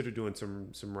considered doing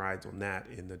some rides on that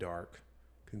in the dark.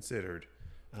 Considered.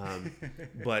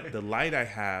 But the light I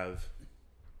have,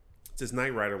 it's this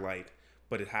Night Rider light,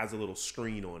 but it has a little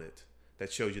screen on it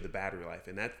that shows you the battery life,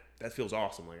 and that feels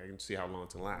awesome. Like I can see how long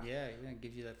it's gonna last. Yeah, it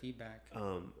gives you that feedback.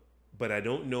 But I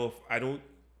don't know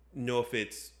if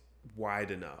it's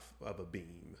wide enough of a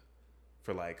beam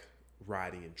for like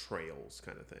riding in trails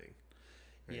kind of thing.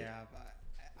 Right? Yeah,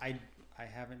 I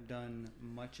haven't done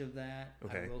much of that.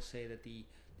 Okay. I will say that the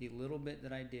little bit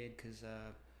that I did, because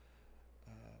a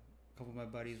couple of my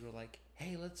buddies were like,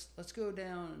 "Hey, let's go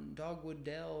down Dogwood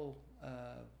Dell,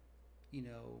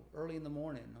 early in the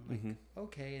morning." I'm like,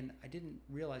 "Okay," and I didn't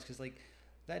realize, because like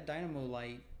that dynamo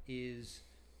light is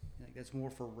like, that's more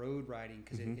for road riding,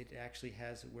 because it actually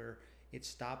has it where it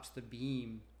stops the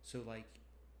beam, so like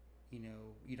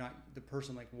you're not, the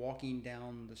person like walking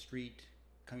down the street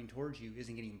coming towards you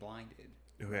isn't getting blinded.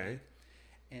 Okay. Right?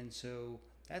 And so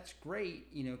that's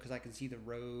great, because I can see the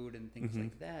road and things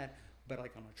like that. But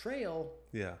like on a trail,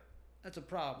 that's a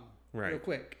problem real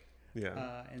quick.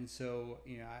 Yeah. And so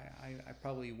I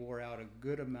probably wore out a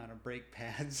good amount of brake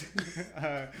pads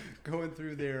going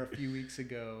through there a few weeks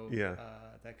ago. Yeah.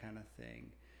 That kind of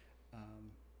thing.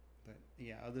 But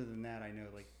yeah, other than that, I know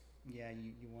like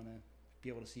you want to be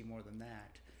able to see more than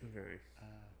that. Okay.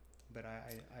 But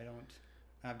I don't.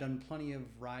 I've done plenty of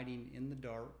riding in the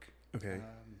dark. Okay.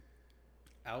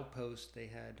 Outpost, they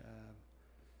had.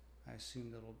 I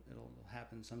assume it'll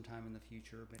happen sometime in the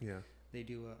future, but they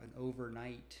do an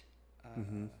overnight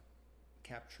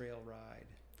cap trail ride.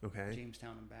 Okay.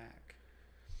 Jamestown and back.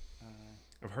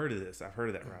 I've heard of this. I've heard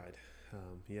of that ride.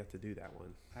 You have to do that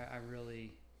one. I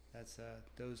really, that's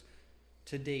those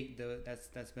to date though.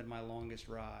 That's been my longest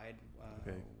ride.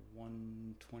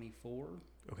 124.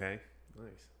 Okay.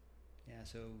 Nice. Yeah.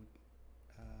 So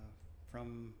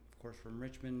from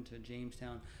Richmond to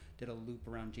Jamestown, did a loop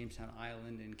around Jamestown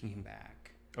Island and came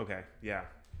back. Okay. Yeah.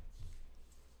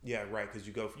 Yeah. Right. Because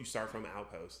you start from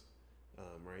Outpost,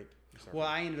 right? Well,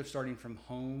 I ended up starting from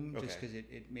home just because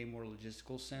it made more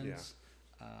logistical sense.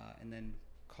 Yeah. And then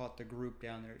caught the group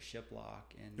down there at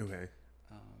Shiplock. And,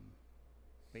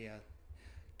 but yeah,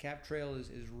 Cap Trail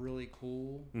is really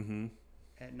cool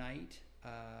at night.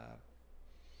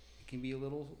 It can be a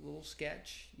little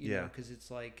sketch, you know, because it's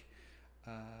like,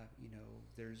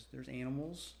 there's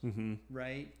animals,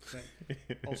 right?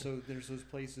 But also there's those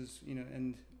places,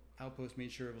 and Outpost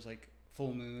made sure it was like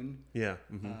full moon. Yeah.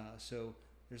 So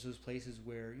there's those places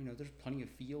where, there's plenty of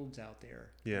fields out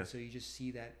there. Yeah. And so you just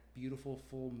see that beautiful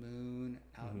full moon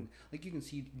out. And, like, you can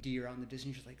see deer out in the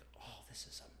distance. You're just like, oh, this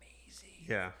is amazing.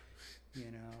 Yeah.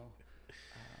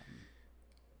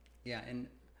 And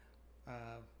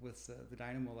with the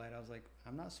dynamo light, I was like,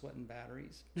 I'm not sweating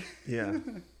batteries. Yeah.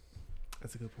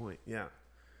 That's a good point. Yeah.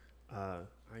 I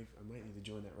might need to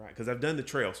join that ride because I've done the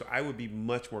trail. So I would be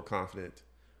much more confident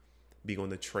being on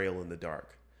the trail in the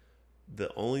dark. The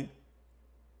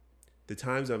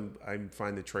times I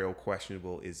find the trail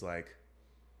questionable is like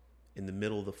in the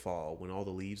middle of the fall when all the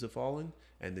leaves have fallen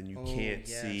and then you can't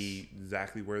see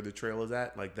exactly where the trail is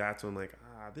at. Like that's when I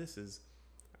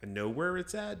know where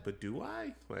it's at, but do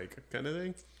I? Like kind of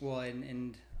thing. Well,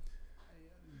 and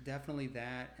definitely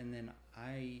that. And then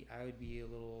I would be a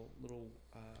little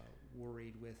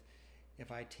worried with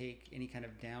if I take any kind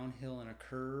of downhill in a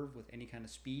curve with any kind of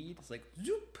speed. It's like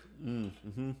zoop.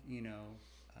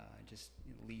 Just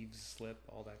leaves slip,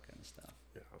 all that kind of stuff.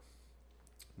 Yeah,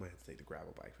 might have to take the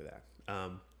gravel bike for that.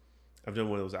 I've done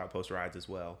one of those Outpost rides as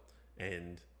well,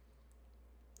 and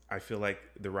I feel like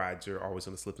the rides are always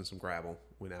going to slip in some gravel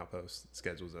when Outpost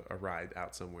schedules a ride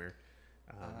out somewhere.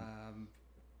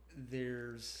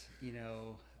 There's,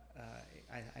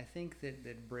 I think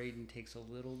that Braden takes a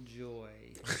little joy.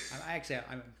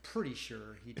 I'm pretty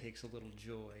sure he takes a little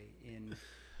joy in,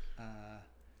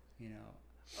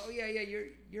 oh yeah,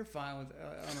 you're fine with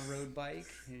on a road bike,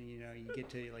 and you get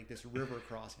to like this river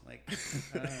crossing, like.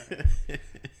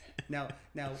 Now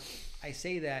I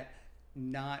say that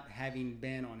not having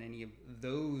been on any of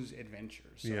those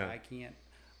adventures, so I can't.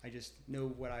 I just know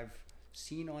what I've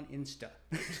seen on Insta.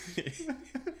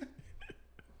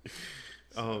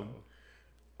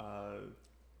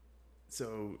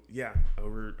 So yeah,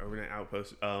 overnight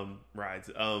Outpost rides.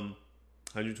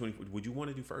 124. Would you want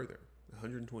to do further?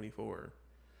 124.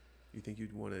 You think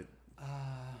you'd want to?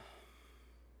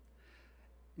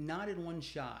 Not in one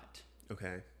shot.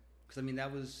 Okay. Because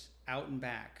that was out and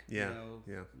back. Yeah.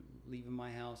 Leaving my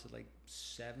house at like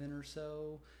 7 or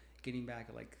so, getting back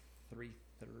at like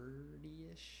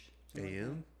 3:30ish.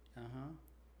 A.M. Like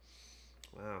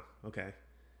Wow. Okay.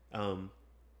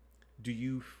 Do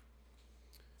you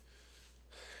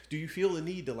feel the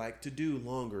need to do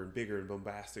longer and bigger and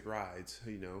bombastic rides?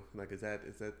 Like is that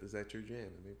your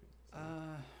jam? Maybe.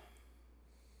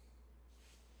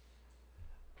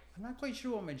 I'm not quite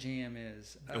sure what my jam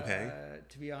is. Okay.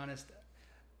 To be honest,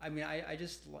 I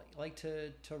just like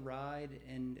to ride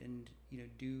and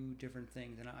do different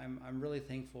things, and I'm really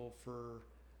thankful for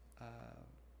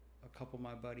a couple of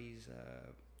my buddies,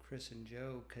 Chris and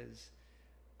Joe, because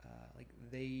like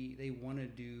they want to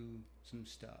do some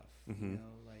stuff, Mm-hmm. you know,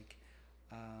 like,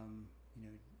 you know,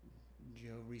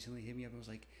 Joe recently hit me up and was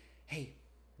like, hey,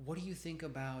 what do you think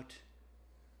about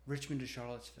Richmond to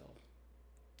Charlottesville?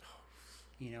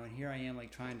 You know, and here I am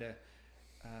like trying to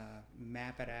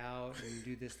map it out and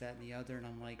do this, that, and the other. And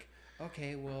I'm like,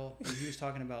 okay, well, and he was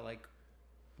talking about like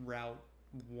Route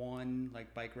 1,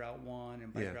 like Bike Route 1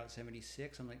 and Bike Route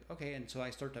 76. I'm like, okay. And so I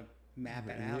start to map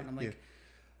it out. And I'm like,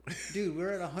 dude,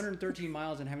 we're at 113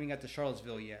 miles and haven't got to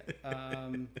Charlottesville yet.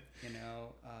 You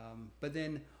know, but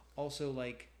then also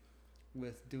like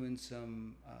with doing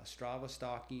some Strava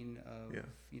stalking of,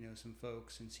 you know, some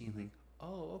folks and seeing like,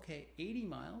 oh, okay, 80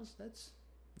 miles. That's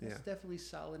definitely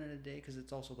solid in a day, because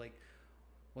it's also like,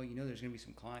 well, you know, there's going to be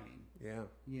some climbing. Yeah.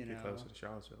 You know, closer to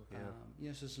Charlottesville. Yeah. You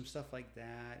know, so some stuff like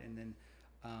that. And then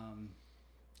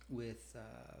with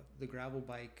the gravel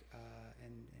bike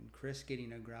and Chris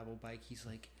getting a gravel bike, he's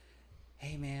like,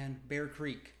 hey, man, Bear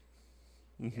Creek.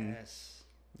 Mm-hmm. Yes.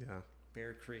 Yeah.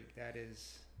 Bear Creek. That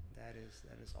is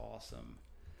awesome.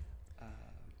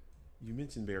 You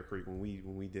mentioned Bear Creek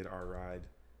when we did our ride.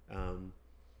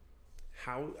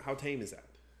 How tame is that?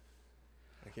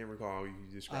 I can't recall how you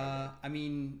described it. I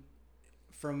mean,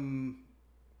 from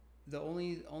the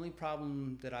only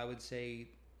problem that I would say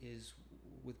is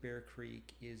with Bear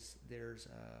Creek is there's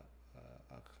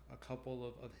a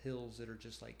couple of hills that are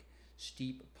just like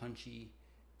steep, punchy,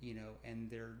 you know, and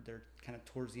they're kind of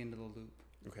towards the end of the loop.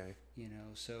 Okay. You know,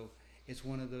 so it's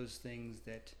one of those things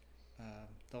that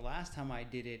the last time I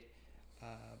did it,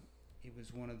 it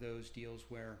was one of those deals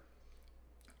where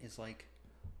it's like,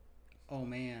 oh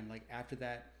man, like after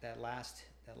that last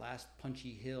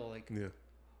punchy hill, like,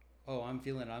 oh, I'm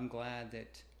feeling it. I'm glad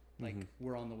that like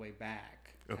we're on the way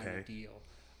back kind of deal.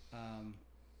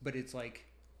 But it's like,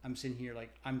 I'm sitting here,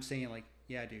 like, I'm saying like,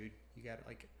 yeah, dude, you got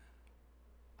like,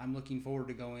 I'm looking forward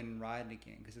to going and riding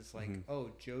again. Cause it's like,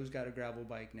 oh, Joe's got a gravel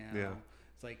bike now. Yeah.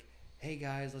 It's like, hey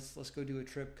guys, let's go do a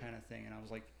trip kind of thing. And I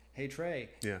was like, hey Trey,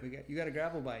 you got a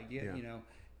gravel bike. Yeah. You know,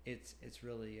 it's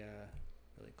really,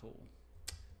 really cool.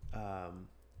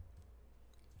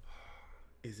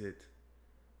 Is it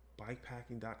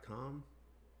bikepacking.com?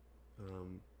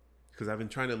 Because I've been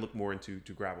trying to look more into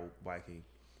gravel biking,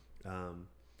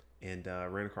 and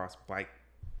ran across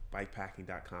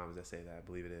bikepacking.com, as I say that, I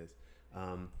believe it is.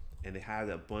 And they had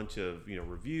a bunch of, you know,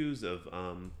 reviews of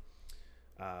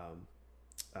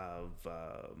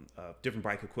different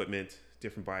bike equipment,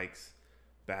 different bikes,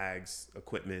 bags,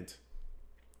 equipment.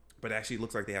 But actually, it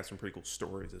looks like they have some pretty cool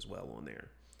stories as well on there.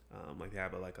 Like they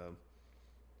have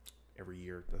every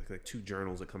year, like 2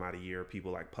 journals that come out a year,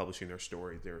 people like publishing their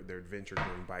stories, their adventure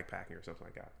doing bikepacking or something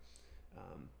like that.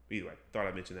 Either way, thought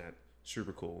I'd mention that.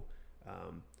 Super cool.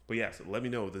 But yeah, so let me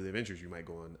know the adventures you might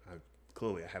go on.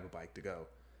 Clearly, I have a bike to go.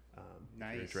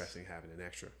 Nice. If you're interested in having an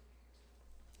extra.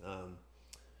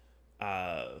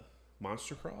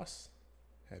 Monster Cross.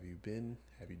 Have you been?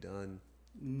 Have you done?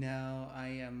 No,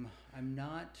 I'm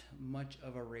not much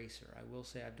of a racer. I will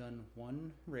say I've done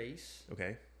one race.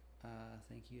 Okay.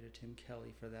 Thank you to Tim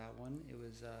Kelly for that one. It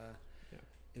was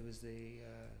it was the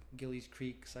Gillies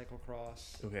Creek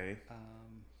cyclocross. Okay.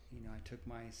 You know, I took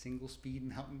my single speed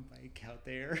mountain bike out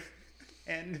there,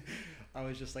 and I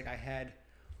was just like, I had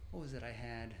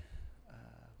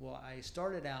well, I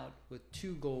started out with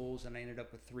 2 goals, and I ended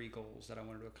up with 3 goals that I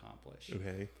wanted to accomplish.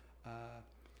 Okay.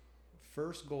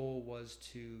 First goal was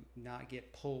to not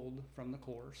get pulled from the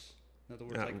course. In other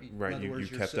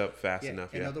words, you kept up fast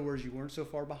enough. In other words, you weren't so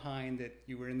far behind that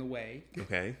you were in the way.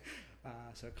 Okay.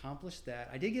 So accomplished that.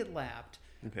 I did get lapped.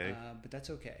 Okay. But that's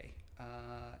okay.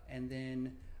 And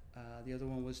then the other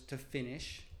one was to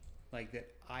finish. Like that,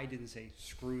 I didn't say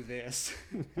screw this.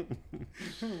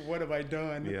 What have I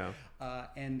done? Yeah.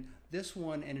 And this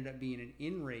one ended up being an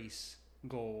in-race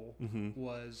goal.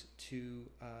 Was to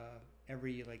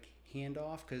every like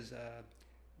handoff, because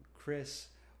Chris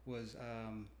was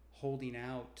holding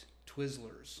out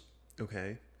Twizzlers.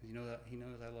 Okay. You know that he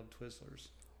knows I love Twizzlers,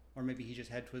 or maybe he just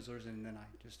had Twizzlers and then I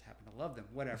just happen to love them.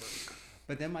 Whatever.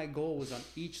 But then my goal was on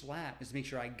each lap is to make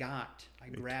sure I grabbed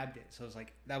it. So it was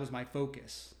like, that was my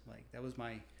focus. Like that was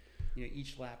my, you know,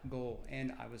 each lap goal,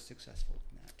 and I was successful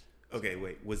in that. Okay,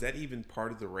 wait. Was that even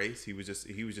part of the race? He just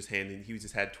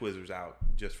had Twizzlers out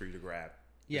just for you to grab.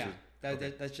 Yeah,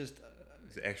 that's just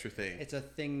it's an extra thing. It's a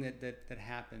thing that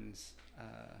happens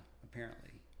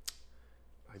apparently.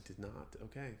 I did not.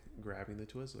 Okay, grabbing the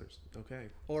Twizzlers. Okay.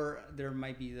 Or there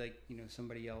might be like, you know,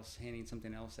 somebody else handing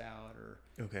something else out, or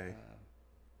okay.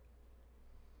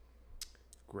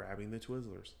 Grabbing the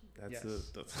Twizzlers. That's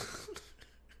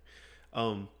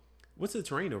what's the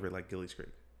terrain over at like Gillies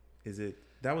Creek? Is it?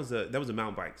 That was a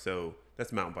mountain bike, so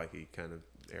that's mountain bikey kind of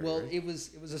area. Well, right? it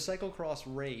was a cyclocross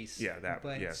race. Yeah,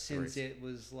 But since it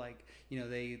was like,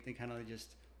 they kind of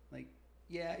just like,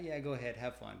 yeah, go ahead,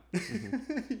 have fun.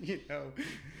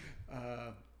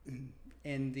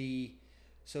 And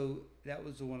so that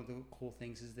was one of the cool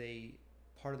things is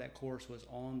part of that course was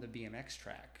on the BMX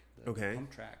track, the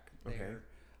pump track there.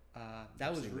 Okay.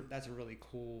 That's a really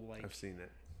cool, like, I've seen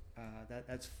that.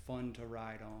 That's fun to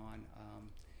ride on.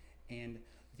 And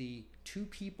the two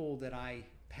people that I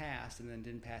passed and then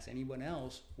didn't pass anyone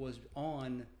else was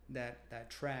on that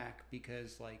track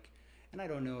because, like, and I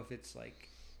don't know if it's like,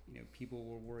 people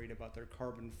were worried about their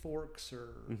carbon forks or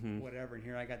whatever. And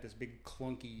here I got this big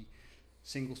clunky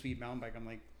single speed mountain bike. I'm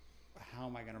like, how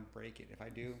am I going to break it? If I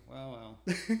do, well.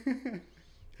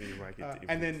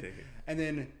 And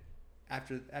then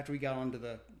after we got onto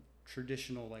the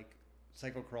traditional like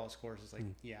cyclocross course, it's like,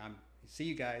 see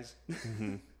you guys.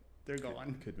 They're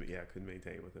gone. Couldn't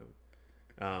maintain with them.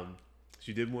 So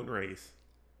you did one race.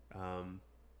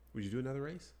 Would you do another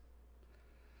race?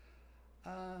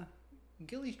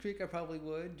 Gillies Creek, I probably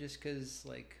would, just because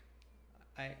like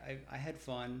I had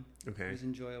fun. Okay. It was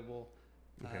enjoyable.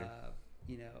 Okay.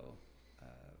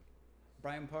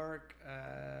 Bryan Park.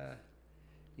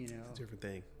 It's a different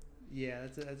thing. Yeah,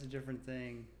 that's a different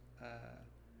thing.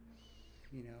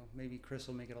 Maybe Chris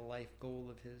will make it a life goal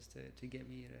of his to get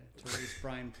me to race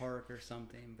Bryan Park or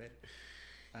something. But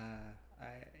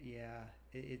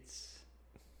it's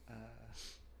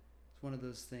one of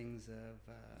those things of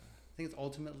I think it's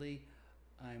ultimately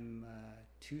I'm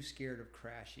too scared of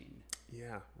crashing.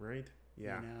 Yeah. Right.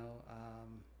 Yeah.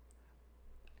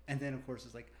 And then of course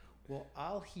it's like, well,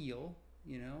 I'll heal.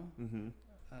 And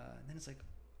then it's like,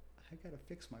 I gotta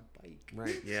fix my bike.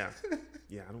 Right. Yeah.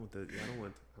 Yeah. I don't want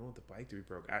the bike to be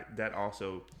broke. That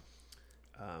also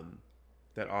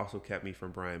kept me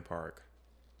from Bryan Park.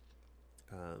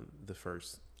 The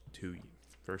first two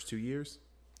years,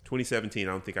 2017.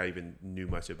 I don't think I even knew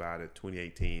much about it.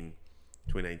 2018,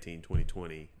 2019,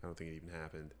 2020. I don't think it even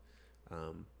happened.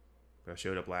 But I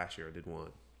showed up last year. I did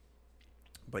one.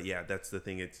 But yeah, that's the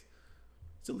thing. It's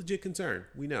a legit concern.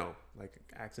 We know, like,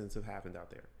 accidents have happened out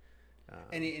there.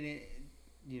 And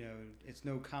it's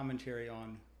no commentary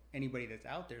on anybody that's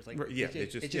out there. It's like,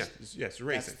 it's racing.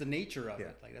 That's the nature of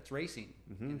it. Like, that's racing,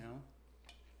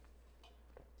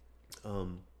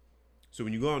 So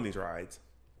when you go on these rides,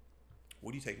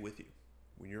 what do you take with you?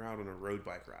 When you're out on a road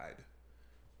bike ride,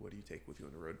 what do you take with you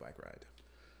on a road bike ride?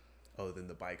 Other than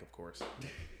the bike, of course.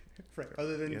 Right.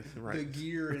 Other than the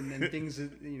gear and then things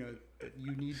that that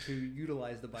you need to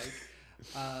utilize the bike.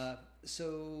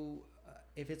 So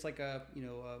if it's like going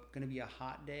to be a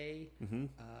hot day,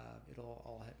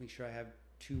 I'll make sure I have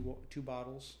two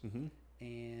bottles,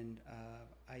 and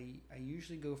I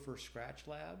usually go for Scratch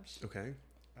Labs. Okay.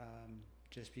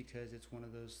 Just because it's one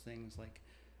of those things like,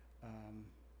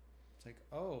 it's like,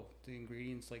 the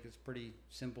ingredients, like, it's pretty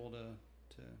simple to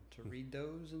read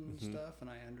those and stuff, and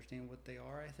I understand what they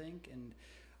are, I think, and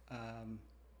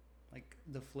like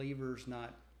the flavor's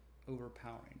not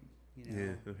overpowering,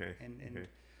 Yeah. Okay. And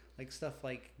like stuff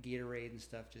like Gatorade and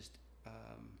stuff, just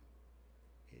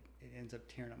it ends up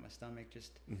tearing up my stomach.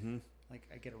 Just like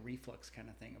I get a reflux kind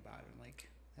of thing about it. I'm like,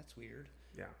 that's weird.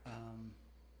 Yeah.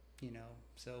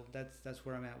 So that's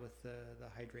where I'm at with the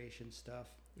hydration stuff.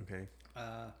 Okay.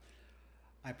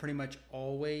 I pretty much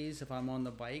always, if I'm on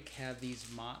the bike, have these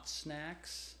Mott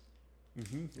snacks.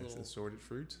 That's assorted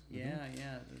fruits. Yeah.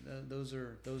 Those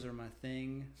are my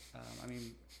thing.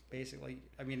 Basically,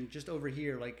 just over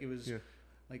here, like it was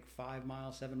like 5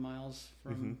 miles, 7 miles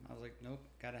from. I was like, nope,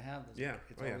 gotta have this. Yeah,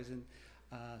 it's always in.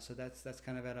 So that's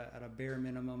kind of at a bare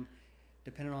minimum.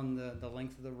 Depending on the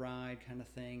length of the ride, kind of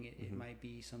thing, it might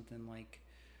be something like,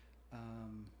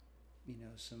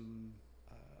 some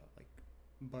like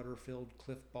butter-filled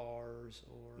Cliff Bars,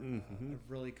 or I've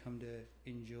really come to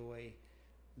enjoy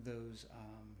those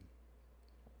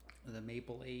the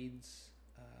Maple Aids.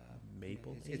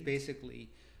 Maple Aids? It's basically,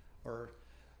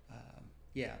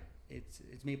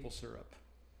 it's maple syrup.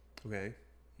 Okay.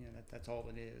 That's all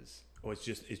it is. Oh, it's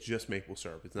just maple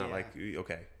syrup. It's not like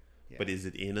okay. Yeah. But is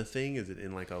it in a thing? Is it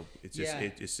in like a? It's just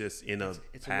it's just in a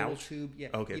it's pouch. A little tube. Yeah.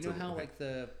 Okay. You know how like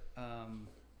the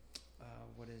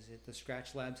what is it? The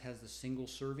Scratch Labs has the single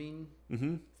serving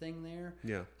thing there.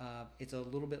 Yeah. It's a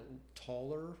little bit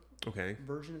taller. Okay.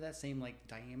 Version of that, same like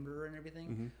diameter and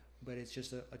everything, but it's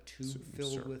just a tube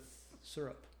filled syrup. with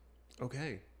syrup.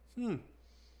 Okay.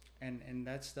 And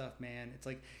that stuff, man, it's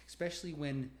like, especially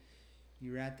when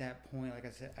you're at that point,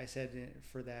 like I said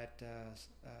for that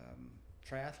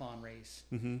triathlon race,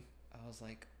 I was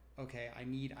like, okay, I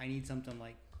need something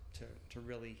like to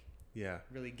really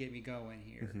really get me going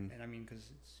here. Mm-hmm. And I mean, because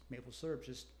it's maple syrup,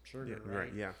 just sugar, yeah,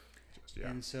 right? Yeah.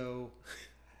 And so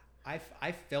I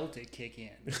felt it kick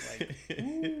in, like,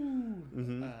 ooh.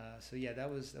 Mm-hmm. So yeah, that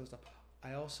was the.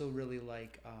 I also really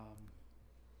like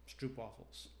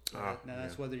stroopwafels. Now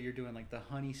that's whether you're doing like the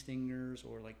honey stingers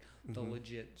or like the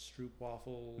legit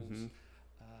stroopwafels. Mm-hmm.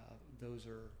 Those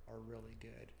are really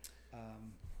good.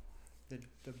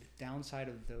 The downside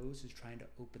of those is trying to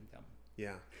open them.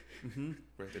 Yeah. Mm-hmm.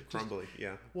 Right, they're crumbly.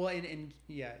 Yeah. Well, and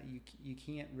yeah, you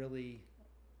can't really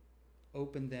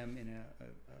open them in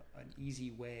an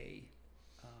easy way.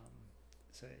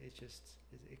 So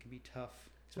it can be tough,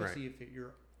 especially if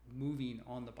you're moving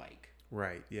on the bike.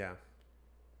 Right. Yeah.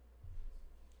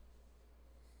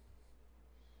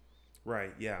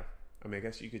 Right. Yeah. I mean, I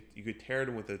guess you could tear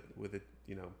them with a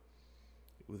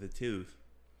with a tooth,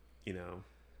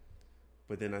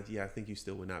 but then I think you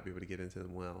still would not be able to get into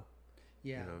them well.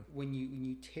 Yeah. When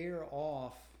you tear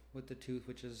off with the tooth,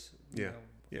 which is I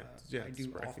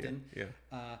do often.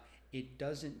 Yeah. It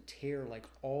doesn't tear like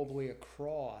all the way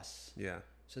across. Yeah.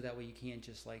 So that way you can't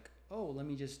just like, let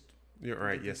me just. You're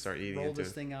right. Yeah. Start eating. Roll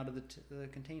this thing out of the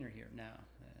container here. No,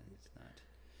 it's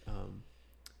not.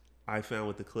 I found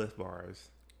with the Cliff Bars,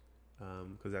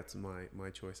 because that's my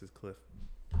choice is Cliff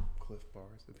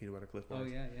Bars, the peanut butter Cliff Bars. Oh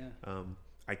yeah.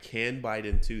 I can bite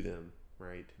into them,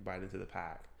 right? Bite into the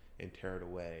pack and tear it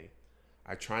away.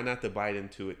 I try not to bite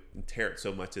into it and tear it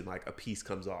so much that like a piece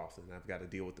comes off and I've got to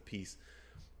deal with the piece.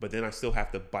 But then I still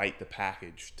have to bite the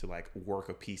package to like work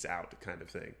a piece out, kind of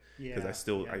thing. Because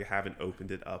I haven't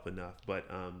opened it up enough. But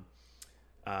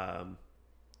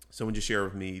someone just shared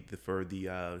with me for the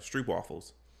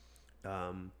stroopwafels.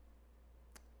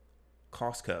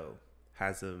 Costco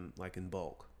has them like in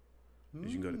bulk. You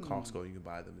can go to Costco, you can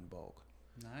buy them in bulk.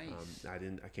 Nice. I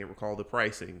can't recall the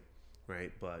pricing,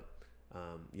 right? But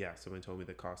someone told me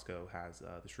that Costco has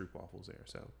the stroopwafels there,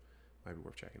 so might be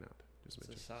worth checking out. It's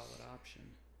a solid option.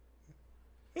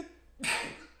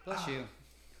 Bless you.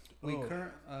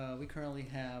 We currently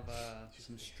have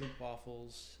some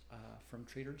stroopwafels from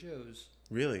Trader Joe's.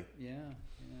 Really? Yeah.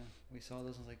 We saw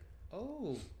those and was like,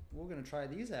 oh, we're gonna try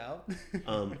these out.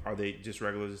 Are they just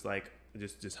regular,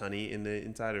 just honey in the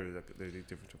inside, or are there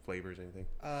different flavors or anything?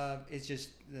 It's just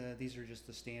these are just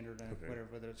the standard,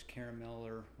 whether it's caramel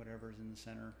or whatever's in the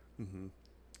center. Mm-hmm.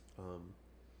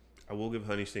 I will give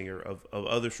Honey Stinger of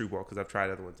other stroopwafels, because I've tried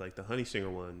other ones, like the Honey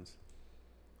Stinger ones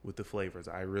with the flavors.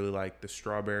 I really like the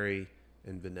strawberry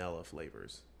and vanilla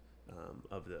flavors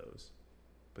of those,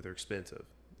 but they're expensive.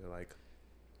 They're like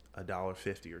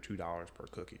 $1.50 or $2 per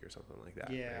cookie or something like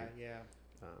that. Yeah, right? yeah.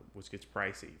 Which gets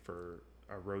pricey for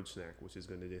a road snack, which is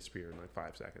going to disappear in like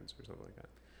 5 seconds or something like that.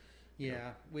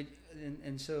 Yeah,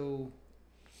 and so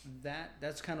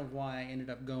that's kind of why I ended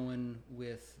up going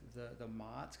with the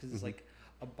Mott's, because it's like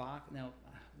a box. Now,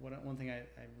 one thing I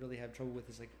really have trouble with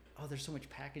is like, there's so much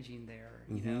packaging there,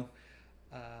 you know,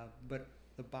 but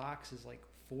the box is like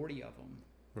 40 of them,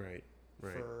 right,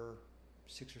 for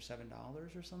 $6 or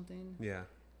 $7 or something. Yeah,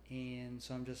 and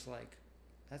so I'm just like,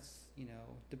 that's,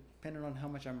 depending on how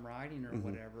much I'm riding or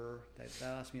whatever, that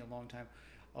lasts me a long time.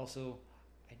 Also,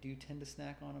 I do tend to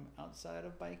snack on them outside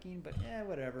of biking, but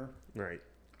whatever. Right.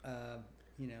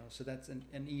 So that's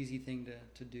an easy thing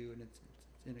to do, and it's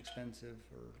inexpensive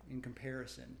or in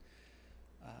comparison.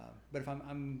 But if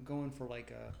I'm going for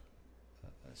like a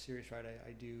serious ride,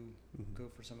 I do go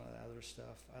for some of the other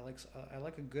stuff. I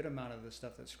like a good amount of the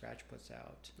stuff that Scratch puts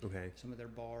out. Okay. Some of their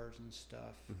bars and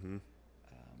stuff. Mm-hmm.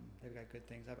 They've got good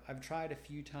things. I've tried a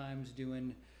few times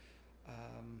doing.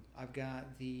 I've got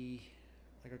a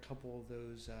couple of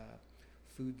those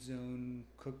Food Zone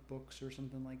cookbooks or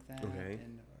something like that. Okay.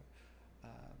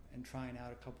 And trying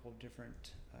out a couple of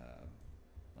different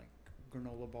like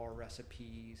granola bar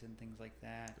recipes and things like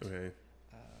that. Okay.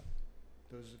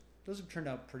 Those have turned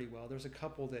out pretty well. There's a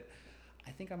couple that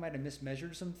I think I might have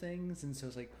mismeasured some things, and so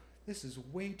it's like, this is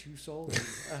way too salty.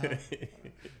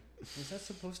 Was that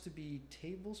supposed to be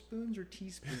tablespoons or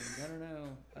teaspoons? I don't know.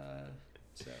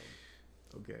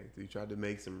 Okay, so you tried to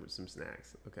make some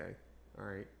snacks. Okay, all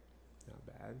right, not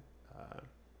bad.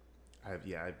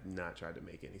 I've not tried to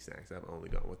make any snacks. I've only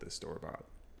gone with the store bought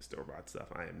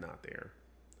stuff. I am not there.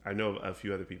 I know a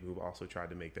few other people who've also tried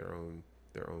to make their own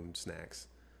snacks.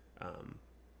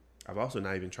 I've also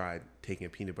not even tried taking a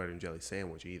peanut butter and jelly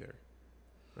sandwich either,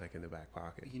 like in the back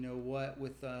pocket. You know what?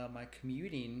 With my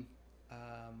commuting,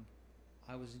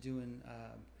 I was doing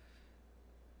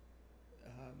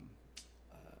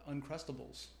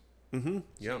Uncrustables. Mm-hmm.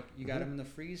 Yeah. So you got them in the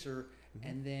freezer,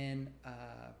 and then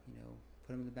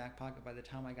put them in the back pocket. By the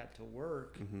time I got to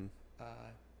work, it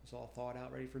was all thawed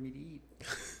out, ready for me to eat.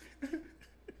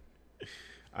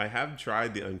 I have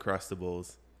tried the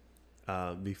Uncrustables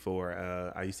before.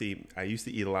 I used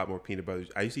to eat a lot more peanut butter.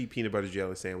 I used to eat peanut butter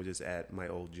jelly sandwiches at my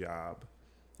old job.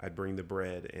 I'd bring the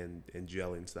bread and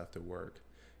jelly and stuff to work,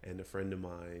 and a friend of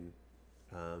mine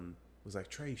was like,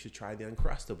 "Trey, you should try the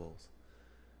Uncrustables."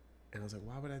 And I was like,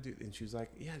 "Why would I do?" And she was like,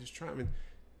 "Yeah, just try them." And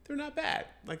they're not bad.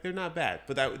 Like they're not bad,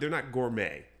 but they're not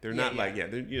gourmet. They're not like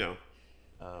they're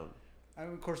I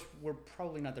mean, of course, we're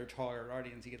probably not their target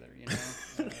audience either, you know.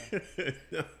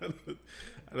 No,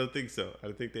 I don't think so.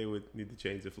 I think they would need to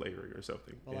change the flavoring or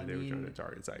something. Well, and they were trying to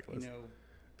target cyclists. You know,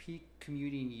 peak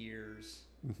commuting years.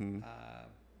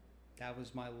 That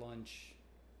was my lunch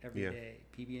every day.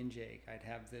 PB and J. I'd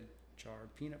have the jar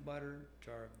of peanut butter,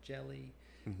 jar of jelly,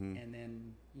 and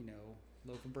then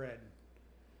loaf of bread.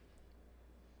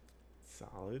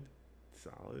 Solid.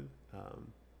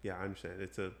 Yeah, I understand.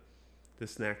 It's the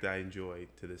snack that I enjoy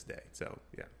to this day. So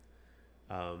yeah.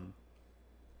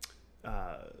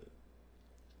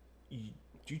 Do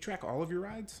you track all of your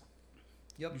rides?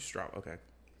 Yep. You Strava. Okay.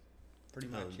 Pretty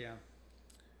much, yeah.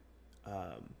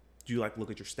 Do you like look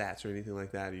at your stats or anything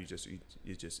like that? Or it just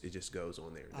goes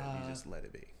on there. And you just let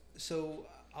it be. So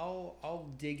I'll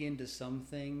dig into some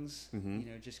things,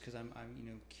 just because I'm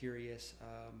curious.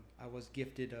 I was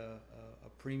gifted a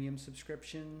premium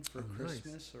subscription for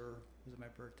Christmas, nice. Or was it my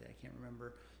birthday? I can't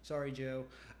remember. Sorry, Joe.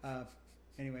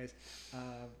 Anyways,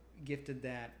 gifted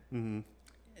that.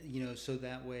 So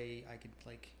that way I could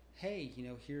hey,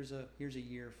 here's a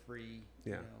year free.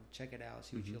 Yeah. Check it out,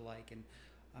 see what you like, and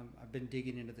I've been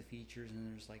digging into the features,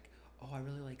 and there's oh, I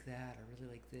really like that. I really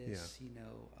like this. Yeah.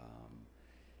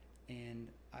 And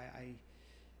I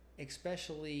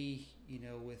especially,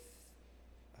 with,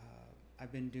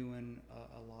 I've been doing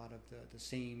a lot of the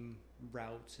same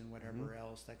routes and whatever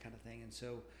else, that kind of thing. And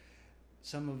so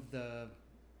some of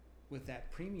with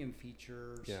that premium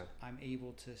features, I'm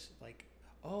able to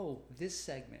this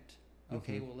segment.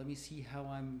 Okay, well, let me see how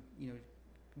I'm,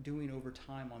 doing over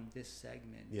time on this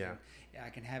segment. Yeah. And I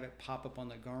can have it pop up on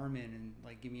the Garmin and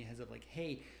give me a heads up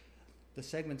hey, the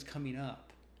segment's coming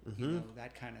up.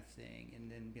 That kind of thing,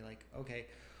 and then be like, okay,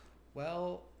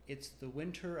 well, it's the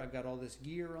winter. I've got all this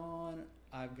gear on.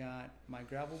 I've got my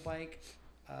gravel bike.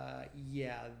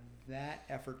 That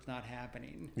effort's not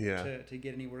happening to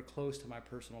get anywhere close to my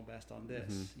personal best on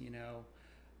this.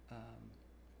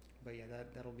 But yeah,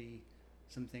 that'll be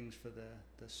some things for the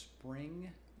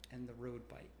spring and the road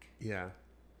bike. Yeah.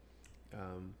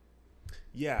 I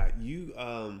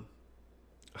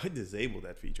disabled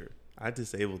that feature. I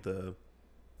disabled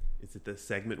is it the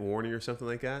segment warning or something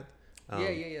like that?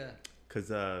 Yeah.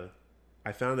 Because I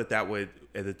found that would,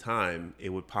 at the time, it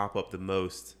would pop up the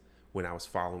most when I was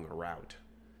following a route.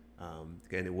 And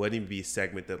it wouldn't even be a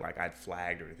segment that I'd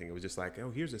flagged or anything. It was just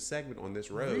oh, here's a segment on this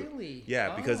road. Really?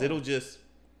 Yeah, because it'll just,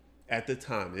 at the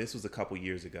time, this was a couple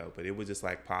years ago, but it would just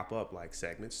pop up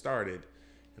segment started.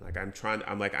 And I'm trying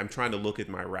to look at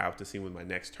my route to see when my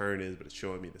next turn is, but it's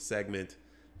showing me the segment.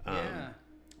 I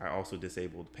also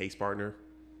disabled Pace Partner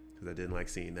because I didn't like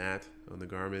seeing that on the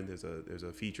Garmin. There's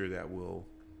a feature that will,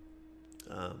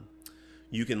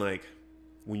 you can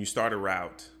when you start a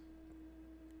route,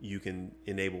 you can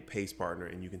enable Pace Partner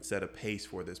and you can set a pace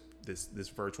for this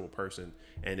virtual person,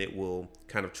 and it will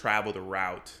kind of travel the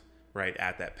route right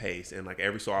at that pace. And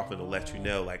every so often it'll let you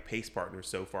know Pace Partner is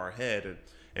so far ahead,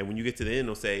 and when you get to the end,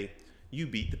 it'll say you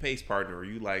beat the Pace Partner, or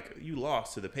you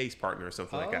lost to the Pace Partner or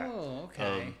something like that. Oh,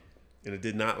 okay. And it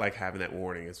did not like having that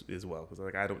warning as well,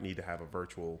 because I don't need to have a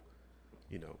virtual,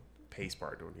 Pace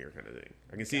Partner on here kind of thing.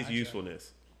 I can see its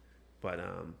usefulness, but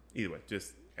either way,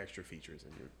 just extra features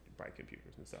in your bike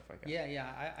computers and stuff like that.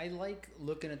 Yeah. I like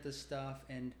looking at this stuff,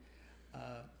 and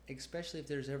especially if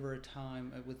there's ever a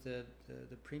time with the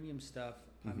premium stuff,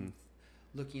 I'm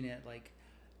looking at you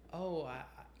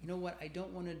know what, I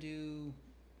don't want to do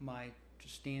my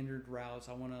standard routes.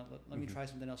 I want to let me try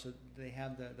something else. So they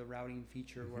have the routing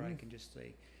feature where I can just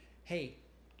say, hey,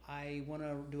 I want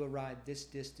to do a ride this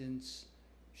distance,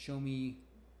 show me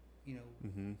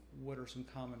what are some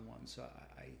common ones. So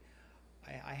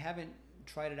I haven't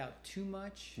tried it out too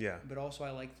much, but also I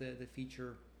like the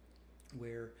feature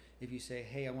where if you say,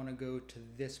 hey, I want to go to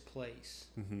this place,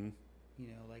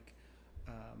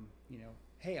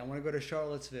 hey, I want to go to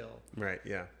Charlottesville, right?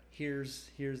 Yeah, here's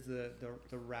the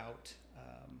route,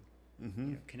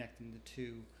 connecting the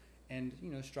two. And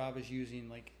Strava's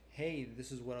using hey,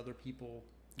 this is what other people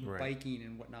biking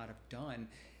and whatnot have done,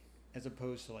 as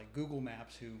opposed to Google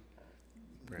Maps, who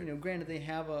granted they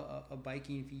have a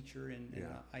biking feature, and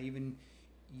I even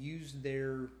use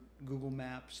their Google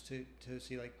Maps to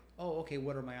see oh, okay,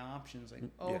 what are my options?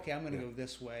 Okay, I'm going to go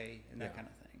this way, and that kind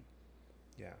of thing.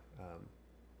 Yeah.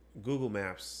 Google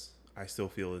Maps, I still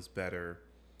feel is better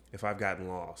if I've gotten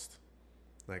lost.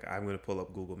 Like, I'm going to pull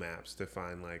up Google Maps to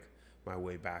find like my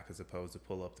way back as opposed to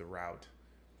pull up the route,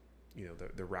 you know,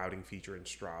 the routing feature in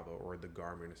Strava or the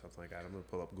Garmin or something like that. I'm going to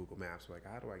pull up Google Maps. Like,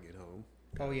 how do I get home?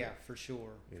 Oh yeah, for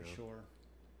sure.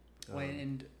 Well,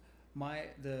 and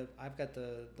I've got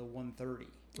the 130.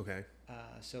 Okay.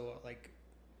 So like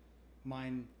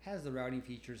mine has the routing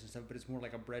features and stuff, but it's more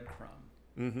like a breadcrumb.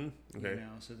 Mm-hmm. Okay. You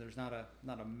know, so there's not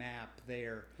a map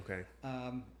there. Okay.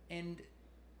 And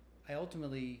I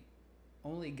ultimately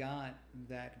only got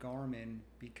that Garmin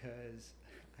because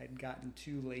I'd gotten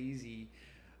too lazy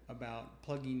about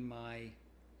plugging my,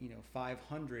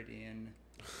 500 in,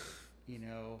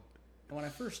 And when I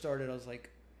first started, I was like,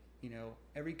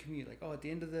 every commute, like, at the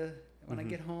end of when I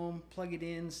get home, plug it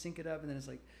in, sync it up, and then it's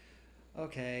like,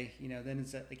 okay, then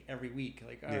it's like every week,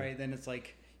 like, all right, then it's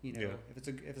like, if it's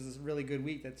a really good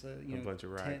week, that's a bunch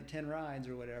of 10 rides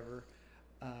or whatever.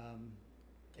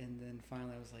 And then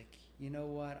finally I was like, you know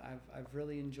what, I've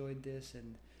really enjoyed this,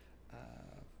 and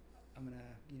I'm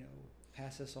gonna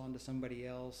pass this on to somebody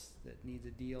else that needs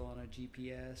a deal on a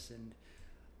GPS, and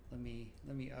let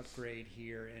me upgrade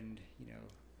here and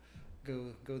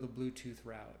go the Bluetooth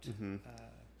route. Mm-hmm.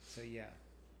 So yeah,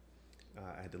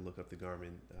 I had to look up the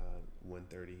Garmin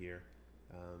 130 here.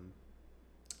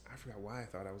 I forgot why I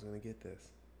thought I was going to get this.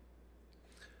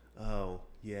 Oh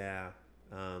yeah.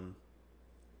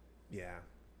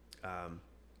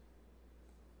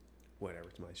 Whatever,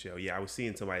 it's my show. Yeah, I was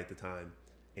seeing somebody at the time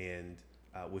and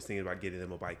was thinking about getting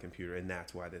them a bike computer, and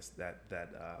that's why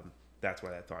that's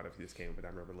why that thought of this came. But I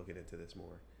remember looking into this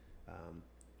more.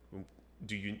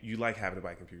 Do you like having a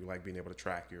bike computer? You like being able to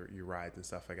track your rides and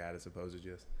stuff like that, as opposed to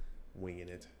just winging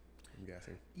it? I'm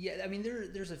guessing. Yeah, I mean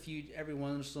there's a few every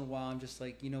once in a while. I'm just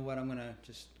like, you know what, I'm gonna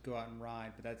just go out and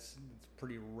ride, but it's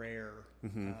pretty rare.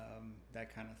 Mm-hmm.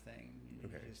 That kind of thing.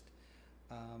 Okay. Just,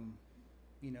 I'm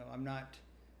not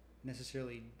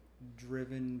necessarily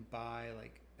driven by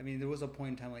like. I mean, there was a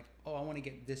point in time like, I want to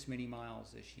get this many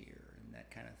miles this year and that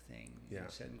kind of thing.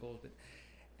 Setting goals, but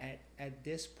at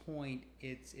this point,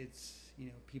 it's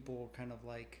people kind of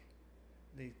like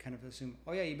they kind of assume,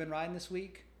 oh yeah, you've been riding this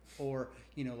week, or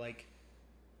like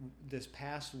this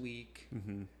past week,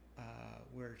 mm-hmm.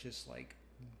 Where it's just like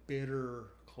bitter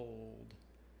cold.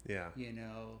 Yeah. Yeah.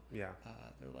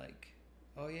 They're like,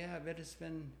 oh yeah, I bet it's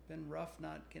been rough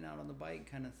not getting out on the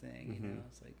bike, kind of thing. Mm-hmm.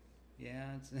 It's like,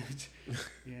 yeah, it's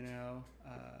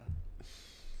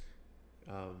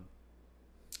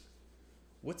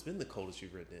What's been the coldest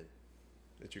you've ridden in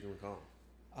that you can recall?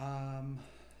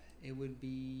 It would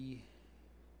be.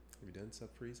 Have you done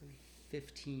sub-freezing?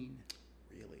 15.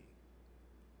 Really?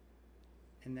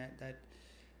 And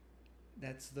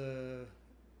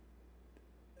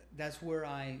that's where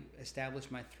I established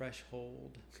my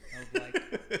threshold of like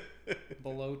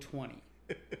below 20.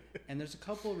 And there's a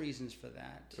couple of reasons for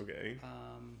that. Okay.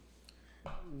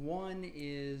 One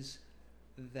is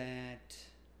that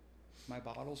my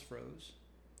bottles froze.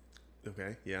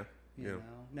 Okay. Yeah.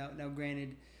 Now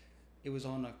granted, it was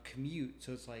on a commute,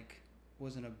 so it's like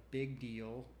wasn't a big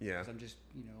deal. Yeah. Because I'm just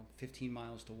 15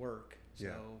 miles to work, so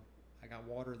yeah. I got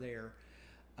water there.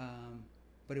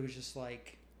 But it was just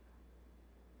like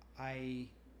I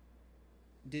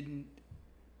didn't.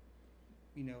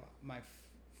 My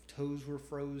toes were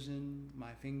frozen,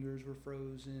 my fingers were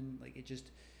frozen. Like it just.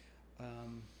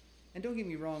 And don't get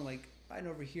me wrong, like riding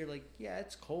over here, like yeah,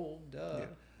 it's cold, duh.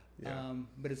 Yeah.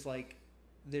 But it's like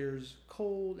there's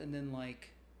cold, and then like,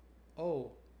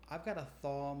 I've got to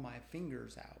thaw my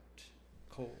fingers out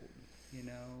cold,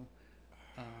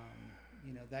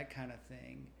 that kind of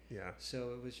thing. Yeah.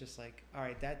 So it was just like, all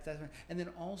right, that's and then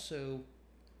also,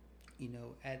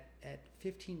 at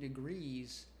 15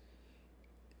 degrees,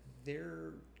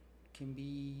 there can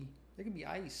be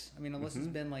ice. I mean, unless mm-hmm.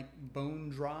 it's been like bone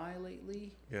dry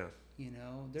lately. Yeah.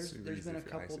 There's been a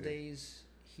couple days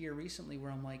here recently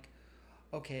where I'm like,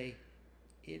 okay,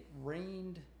 it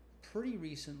rained pretty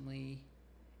recently,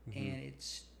 mm-hmm. and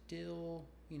it's still,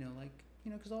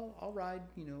 because I'll ride,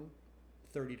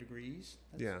 30 degrees.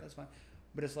 That's fine.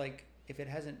 But it's like, if it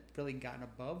hasn't really gotten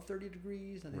above 30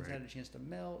 degrees, nothing's had a chance to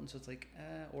melt, and so it's like,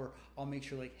 or I'll make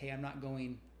sure like, hey, I'm not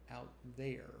going out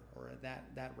there or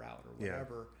that route or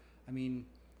whatever. Yeah. I mean,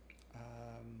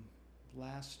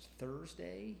 last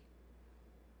Thursday,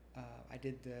 I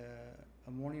did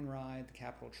a morning ride, the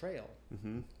Capitol Trail.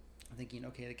 Mm-hmm. I'm thinking,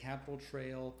 okay, the Capitol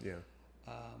Trail, going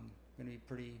to be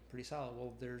pretty solid.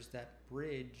 Well, there's that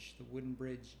bridge, the wooden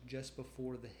bridge just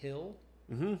before the hill.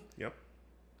 Mm-hmm. Yep.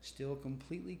 Still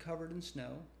completely covered in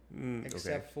snow,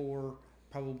 except for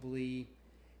probably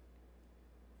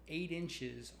 8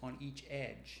 inches on each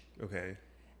edge. Okay.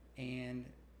 And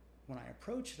when I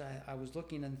approached it, I was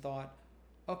looking and thought,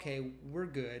 okay, we're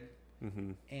good.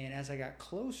 Mm-hmm. And as I got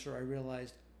closer, I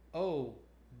realized, oh,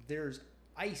 there's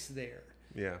ice there.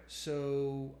 Yeah.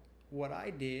 So what I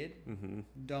did, mm-hmm.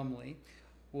 dumbly,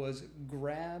 was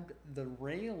grabbed the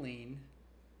railing,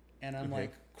 and I'm okay.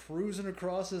 like cruising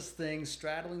across this thing,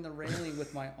 straddling the railing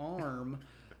with my arm,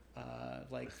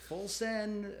 like full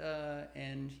send,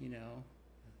 and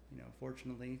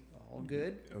fortunately all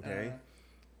good. Okay.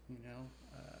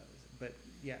 But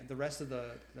yeah, the rest of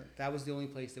that was the only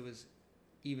place that was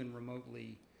even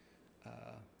remotely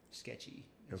sketchy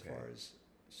as far as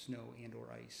snow and or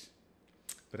ice.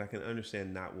 But I can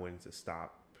understand not wanting to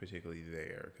stop particularly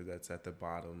there, because that's at the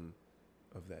bottom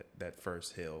of that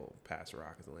first hill past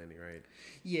Rockets Landing, right?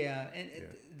 Yeah, and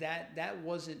that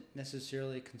wasn't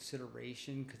necessarily a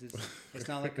consideration, because it's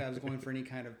not like I was going for any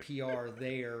kind of PR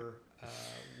there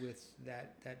with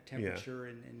that temperature,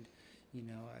 and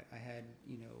I had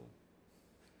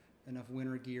enough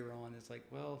winter gear on. It's like,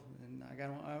 well, and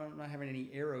I'm not having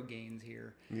any aero gains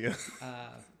here. Yeah.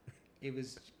 It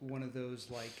was one of those,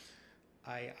 like,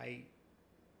 I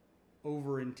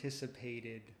over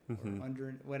anticipated or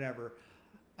under whatever.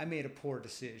 I made a poor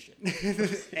decision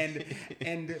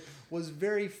and was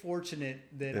very fortunate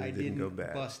that I didn't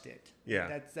bust it.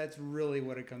 Yeah. That's really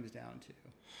what it comes down to.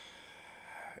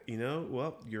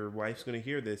 Well, your wife's going to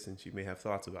hear this, and she may have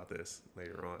thoughts about this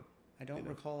later on. I don't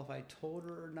recall if I told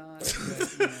her or not, but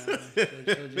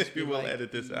she'll just maybe we'll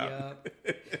edit this out.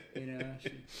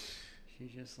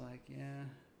 She's just like, yeah.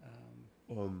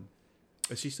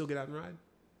 Does she still get out and ride?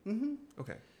 Mm-hmm.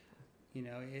 Okay.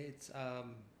 It's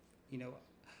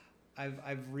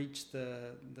I've reached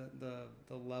the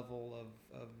level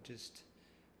of just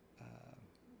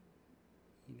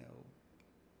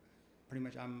pretty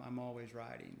much I'm always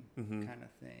riding kind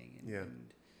of thing,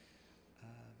 and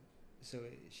so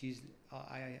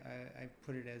I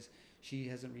put it as she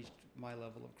hasn't reached my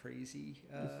level of crazy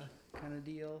kind of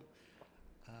deal.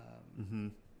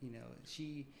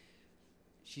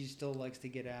 She still likes to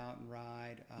get out and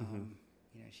ride.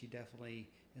 She definitely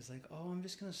is like, oh, I'm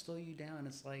just going to slow you down.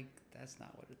 It's like, that's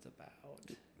not what it's about,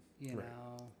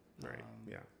 Right.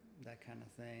 Yeah. That kind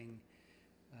of thing.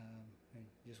 I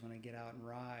just want to get out and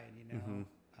ride,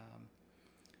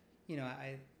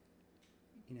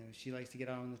 she likes to get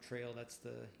out on the trail. That's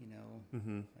the,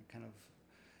 kind of,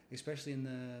 especially in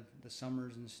the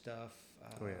summers and stuff.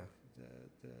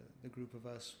 The group of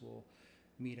us will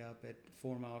meet up at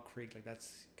 4 Mile Creek. Like,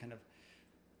 that's kind of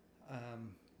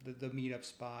the meetup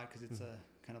spot, because it's a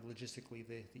kind of logistically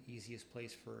the easiest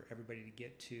place for everybody to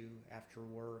get to after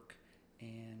work.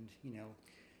 And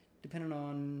depending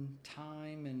on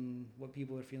time and what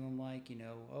people are feeling like,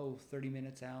 30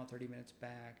 minutes out, 30 minutes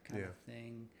back kind of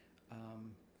thing.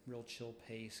 Real chill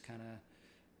pace kind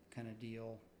of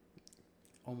deal,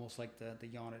 almost like the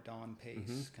Yawn Dawn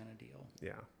pace kind of deal.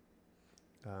 Yeah.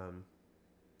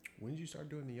 When did you start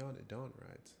doing the Yawn Dawn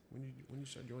rides? When did you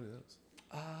start joining those?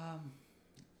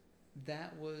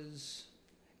 It was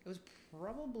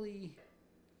probably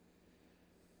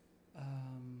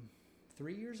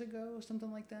 3 years ago,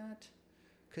 something like that.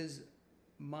 Because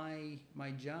my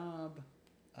job,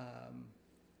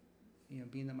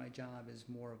 being that my job is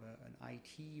more of an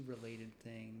IT related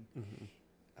thing,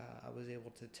 I was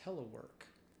able to telework.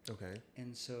 Okay.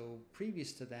 And so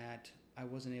previous to that, I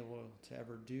wasn't able to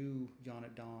ever do Yawn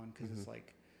at Dawn, because it's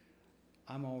like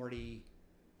I'm already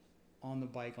on the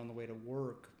bike on the way to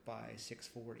work by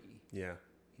 6:40. Yeah.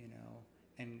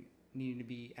 And needing to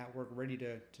be at work ready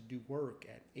to do work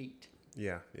at 8.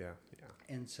 Yeah.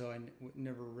 And so I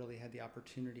never really had the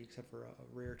opportunity, except for a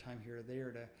rare time here or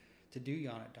there, to do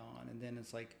Yawn at Dawn. And then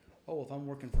it's like, oh, if I'm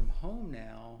working from home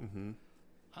now,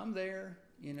 I'm there,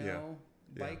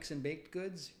 bikes and baked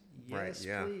goods. Yes,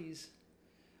 please.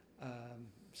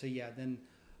 Then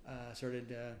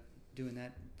started doing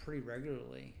that pretty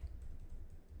regularly.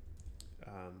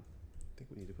 I think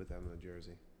we need to put that on the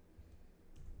jersey.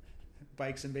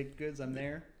 Bikes and baked goods, I'm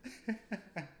there.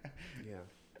 Yeah.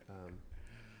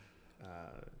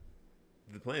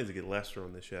 The plan is to get Lester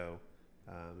on the show,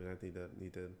 and I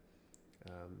need to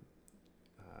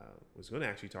was going to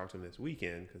actually talk to him this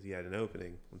weekend, because he had an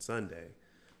opening on Sunday,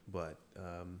 but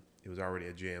it was already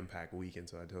a jam-packed weekend,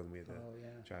 so I told him we had to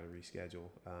try to reschedule.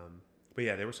 But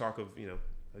yeah, there was talk of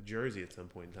a jersey at some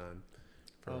point in time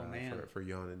for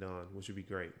Yawn Dawn, which would be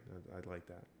great. I'd like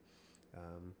that.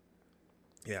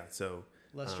 So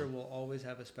Lester will always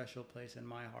have a special place in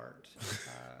my heart.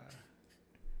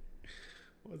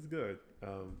 Well, it's good.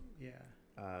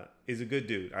 He's a good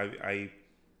dude.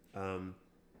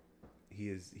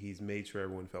 he's made sure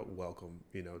everyone felt welcome,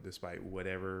 despite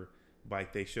whatever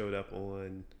bike they showed up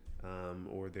on,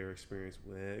 or their experience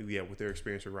with their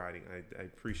experience of riding. I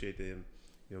appreciate them,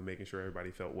 making sure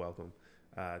everybody felt welcome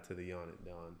to the Yawn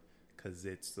Dawn, because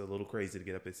it's a little crazy to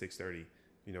get up at 6:30,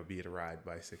 be at a ride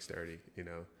by 6:30.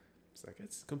 It's like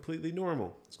it's completely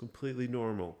normal. So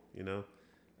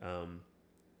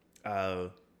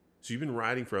you've been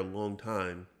riding for a long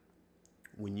time.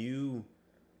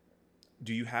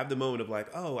 Do you have the moment of like,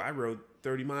 oh, I rode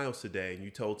 30 miles today, and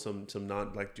you told some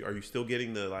non, like, are you still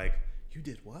getting the, like, you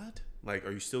did what? Like,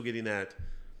 are you still getting that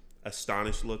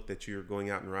astonished look that you're going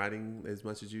out and riding as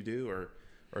much as you do, or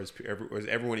is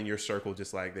everyone in your circle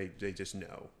just like they just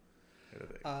know? Kind of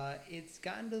thing? It's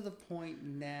gotten to the point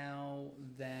now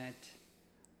that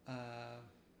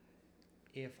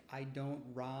if I don't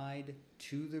ride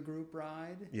to the group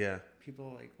ride, people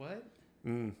are like, what?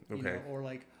 Okay. Or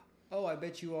like, oh, I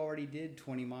bet you already did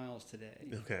 20 miles today.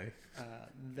 Okay.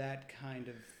 That kind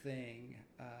of thing,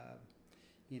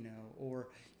 or,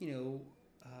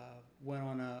 went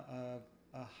on a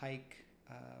hike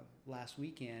last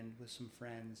weekend with some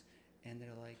friends, and they're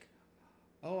like,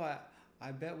 oh,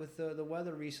 I bet with the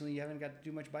weather recently you haven't got to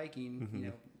do much biking, mm-hmm.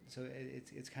 So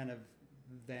it's kind of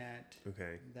that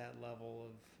that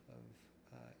level of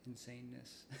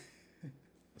insaneness.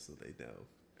 So they know.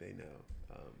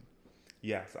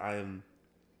 Yes, I'm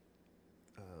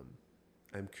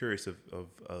curious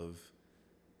of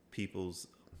people's,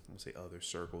 I won't say other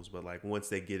circles, but like once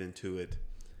they get into it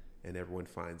and everyone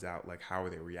finds out, like, how are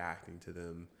they reacting to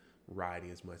them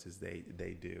riding as much as they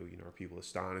do? Are people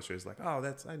astonished, or is like, oh,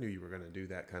 I knew you were going to do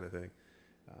that kind of thing?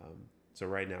 So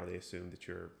right now they assume that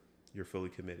you're fully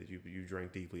committed. You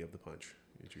drank deeply of the punch.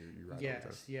 You ride all the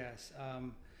time. Yes.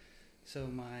 So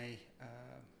my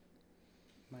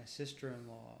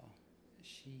sister-in-law,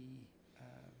 she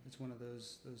it's one of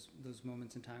those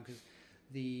moments in time, because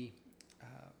the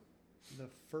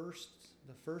first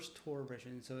tour of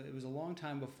Richmond. So it was a long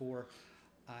time before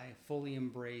I fully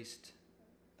embraced,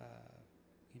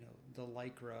 the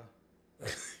Lycra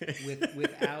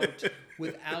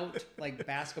without like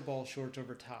basketball shorts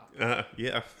over top.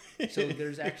 Yeah. So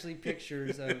there's actually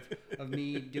pictures of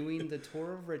me doing the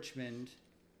tour of Richmond,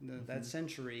 that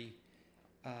century,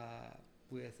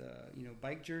 with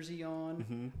bike jersey on.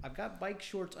 Mm-hmm. I've got bike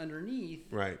shorts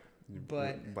underneath, right?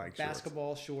 But bike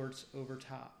basketball shorts over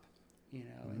top.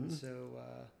 Mm-hmm. And so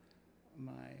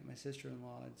my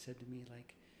sister-in-law had said to me,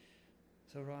 like,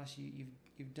 so Ross,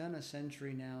 you've done a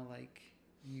century now, like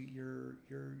you're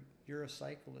a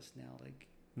cyclist now, like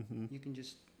mm-hmm. you can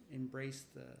just embrace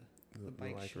the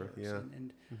bike shorts. Yeah.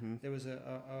 And mm-hmm. there was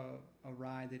a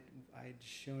ride that I'd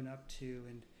shown up to,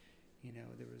 and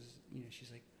there was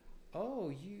she's like, oh,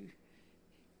 you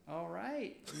all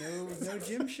right, no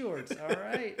gym shorts, all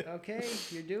right, okay,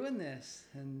 you're doing this,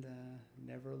 and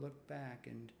never looked back.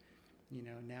 And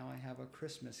now I have a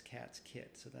Christmas Cats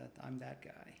kit, so that I'm that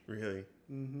guy. Really?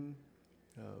 Mm-hmm.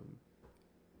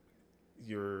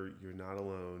 You're not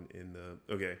alone in the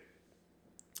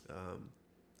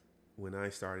when I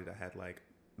started, I had like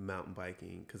mountain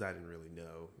biking, because I didn't really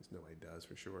know, because nobody does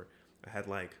for sure. I had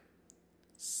like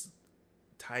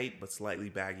tight but slightly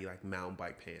baggy like mountain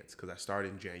bike pants, because I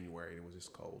started in January and it was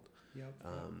just cold. Yep.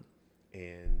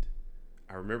 And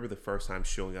I remember the first time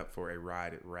showing up for a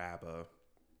ride at Rabba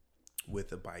with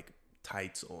the bike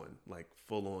tights on, like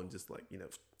full on, just like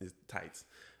just tights.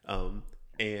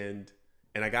 And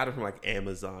I got them from like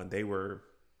Amazon. They were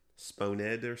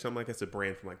Sponed or something like that. It's a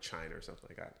brand from like China or something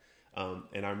like that.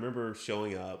 And I remember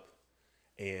showing up,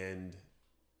 and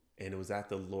it was at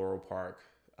the Laurel Park,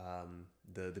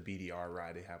 the BDR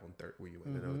ride they have on where you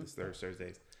went. Mm-hmm. This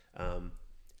Thursdays. And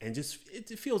just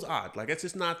it feels odd. Like, it's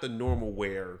just not the normal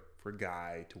wear for a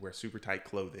guy to wear super tight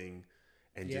clothing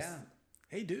and just,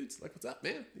 hey dudes, like, what's up,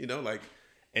 man?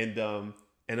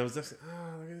 And I was just,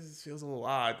 this feels a little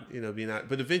odd, being out.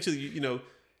 But eventually,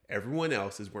 everyone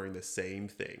else is wearing the same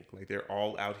thing. Like, they're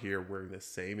all out here wearing the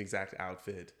same exact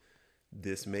outfit.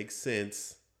 This makes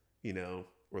sense, or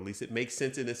at least it makes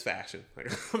sense in this fashion.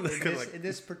 Like, in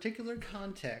this particular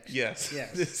context. Yes.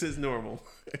 This is normal.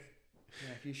 Yeah,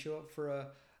 if you show up for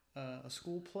a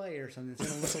school play or something, it's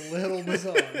going to look a little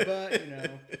bizarre, but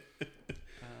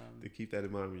to keep that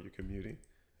in mind when you're commuting.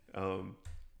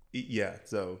 Yeah,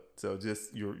 so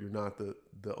just you're not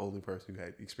the only person who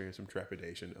had experienced some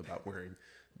trepidation about wearing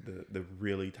the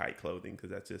really tight clothing,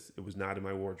 because it was not in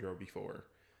my wardrobe before,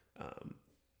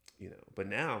 But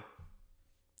now,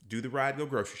 do the ride, go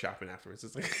grocery shopping afterwards.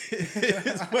 It's like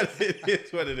it's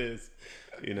what it is,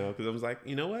 Because I was like,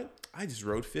 you know what? I just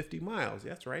rode 50 miles.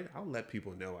 That's right. I'll let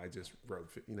people know I just rode.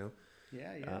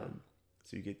 Yeah.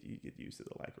 So you get used to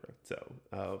the Lycra. So,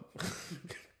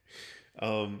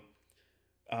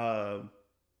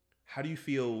 how do you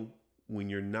feel when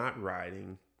you're not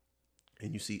riding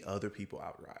and you see other people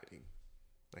out riding?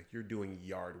 Like you're doing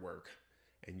yard work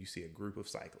and you see a group of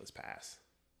cyclists pass.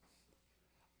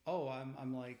 Oh,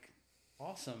 I'm like,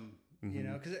 awesome, you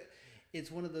know, because it's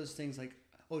one of those things like,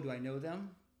 oh, do I know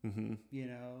them? You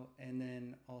know, and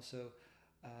then also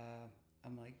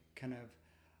I'm like kind of,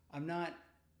 I'm not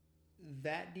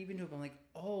that deep into it, but I'm like,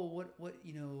 oh, what,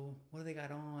 you know, what do they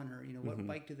got on, or, you know, what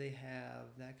bike do they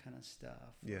have, that kind of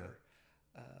stuff. Yeah. Or,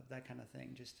 that kind of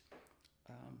thing. Just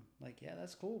like, yeah,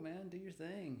 that's cool, man. Do your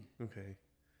thing. Okay.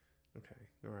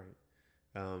 All right.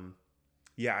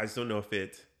 Yeah, I just don't know if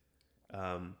it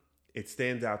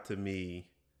stands out to me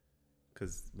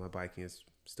because my biking is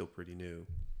still pretty new,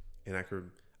 and I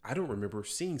don't remember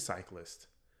seeing cyclists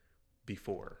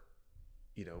before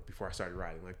I started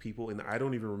riding, like people, and I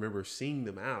don't even remember seeing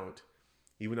them out,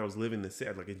 even when I was living in the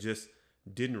city. Like it just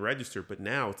didn't register, but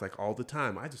now it's like all the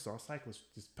time. I just saw cyclists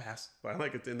just pass by,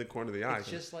 like it's in the corner of the eye. It's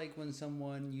just like when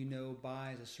someone, you know,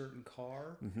 buys a certain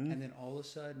car, and then all of a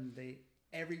sudden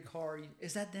every car,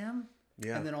 is that them?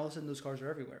 Yeah. And then all of a sudden those cars are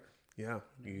everywhere. Yeah.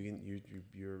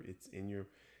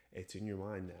 It's in your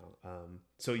mind now.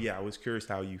 So yeah, I was curious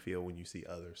how you feel when you see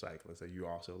other cyclists. Are you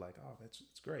also like, oh, it's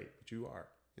great, but you are,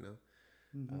 you know?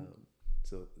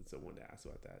 So I wanted to ask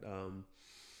about that.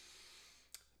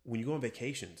 When you go on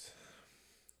vacations,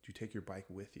 do you take your bike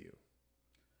with you?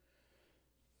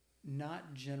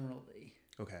 Not generally.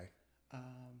 Okay.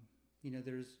 You know,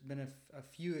 there's been a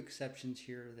few exceptions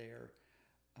here or there.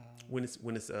 When it's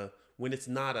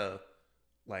not a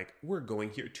like we're going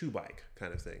here to bike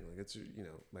kind of thing. Like it's, you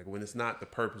know, like when it's not, the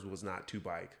purpose was not to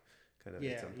bike kind of.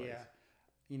 Yeah.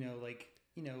 You know, like,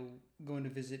 you know, going to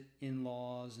visit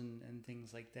in-laws and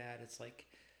things like that. It's like,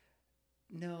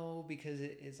 no, because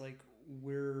it's like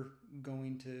we're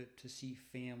going to see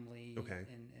family. Okay.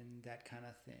 And that kind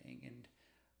of thing. And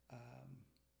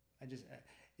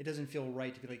it doesn't feel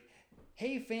right to be like,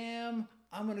 hey fam,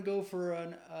 I'm going to go for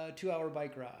a 2-hour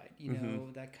bike ride, you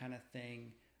know, that kind of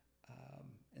thing.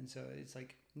 And so it's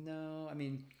like, no, I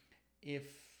mean, if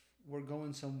we're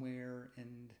going somewhere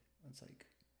and it's like,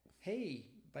 hey,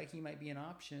 biking might be an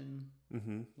option,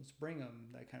 let's bring them,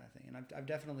 that kind of thing. And I've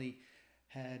definitely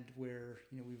had where,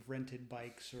 you know, we've rented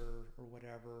bikes or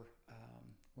whatever.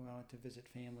 When I went to visit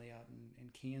family out in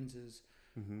Kansas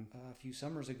a few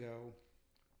summers ago,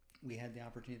 we had the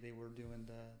opportunity.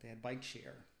 They had bike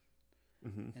share.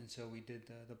 And so we did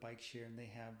the bike share, and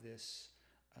they have this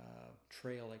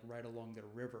trail like right along the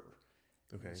river.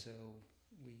 Okay. And so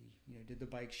we, you know, did the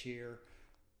bike share,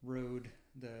 rode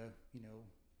the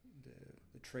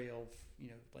trail, you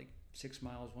know, like 6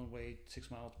 miles one way, 6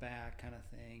 miles back kind of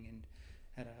thing, and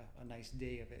had a nice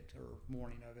day of it, or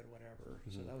morning of it, whatever.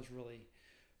 So that was really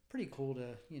pretty cool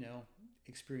to, you know,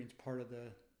 experience part of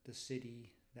the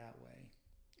city that way.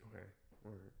 Okay.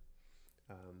 All right.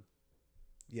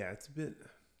 Yeah, it's a bit,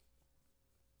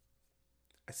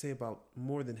 I'd say about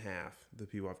more than half the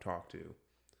people I've talked to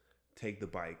take the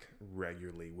bike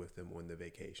regularly with them on the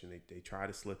vacation. They try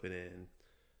to slip it in,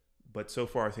 but so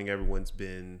far I think everyone's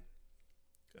been,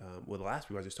 well, the last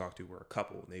people I just talked to were a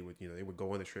couple, and they would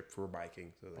go on the trip for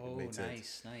biking. So it made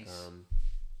sense. Nice.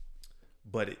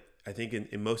 But I think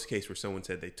in most cases where someone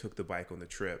said they took the bike on the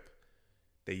trip,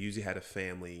 they usually had a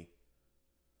family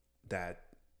that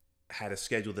had a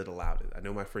schedule that allowed it. I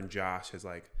know my friend Josh has,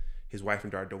 like, his wife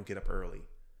and daughter don't get up early,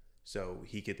 so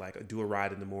he could like do a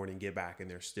ride in the morning, get back, and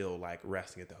they're still like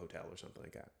resting at the hotel or something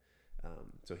like that.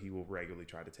 So he will regularly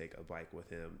try to take a bike with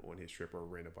him on his trip, or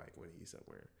rent a bike when he's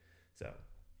somewhere. So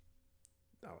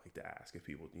I like to ask if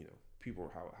people,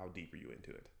 how deep are you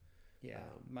into it? Yeah,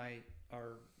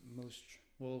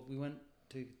 we went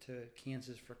to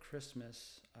Kansas for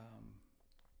Christmas,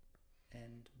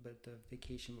 but the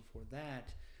vacation before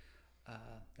that,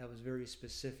 that was very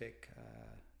specific.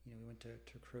 We went to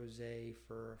Crozet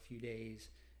for a few days,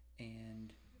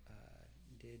 and I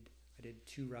did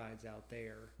 2 rides out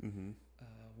there.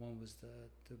 One was the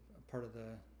part of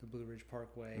the Blue Ridge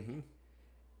Parkway,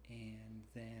 and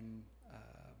then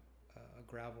a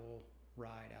gravel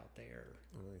ride out there.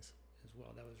 Oh, nice. As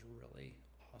well. That was really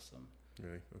awesome.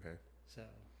 Really? Okay. So,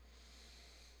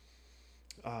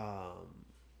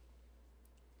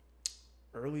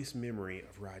 earliest memory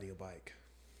of riding a bike.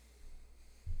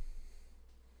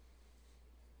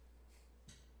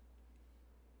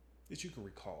 That you can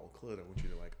recall. Clearly, I want you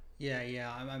to like.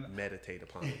 Yeah. I'm meditate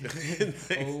upon it.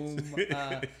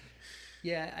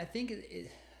 Yeah, I think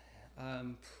it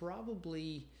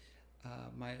probably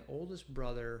my oldest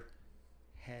brother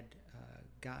had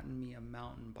gotten me a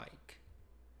mountain bike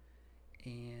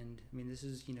and I mean, this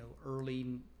is,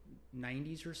 early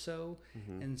 90s or so.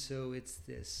 Mm-hmm. And so it's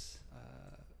this,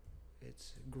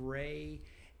 it's gray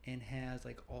and has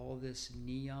like all this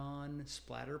neon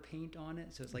splatter paint on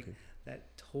it. So it's like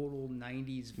that total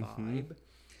 90s vibe. Mm-hmm.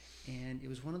 And it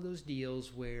was one of those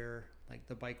deals where like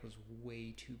the bike was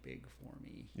way too big for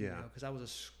me, because I was a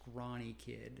scrawny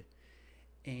kid.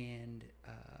 And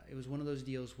it was one of those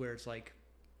deals where it's like,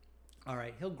 all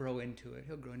right, he'll grow into it.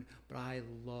 But I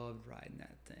loved riding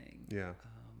that thing. Yeah.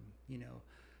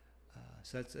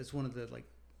 So that's one of the like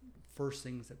first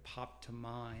things that popped to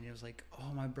mind. It was like,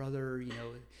 oh, my brother,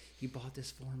 he bought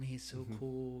this for me. It's so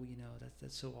cool.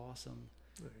 That's so awesome.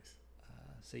 Nice.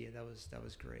 So yeah, that was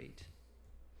great.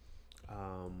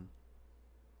 And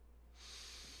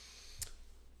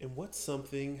what's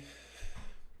something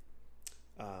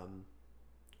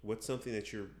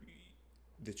that you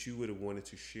would have wanted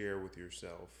to share with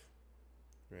yourself,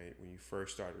 right, when you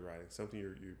first started riding? Something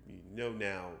you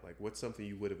now, like what's something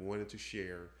you would have wanted to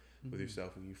share with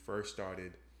yourself when you first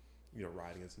started,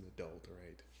 riding as an adult,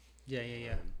 right?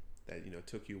 Yeah. That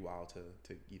took you a while to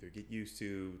either get used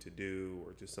to do,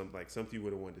 or just something you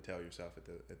would have wanted to tell yourself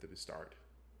at the start.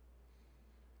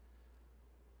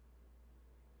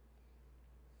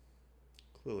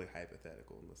 Clearly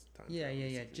hypothetical in this time.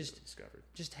 Yeah.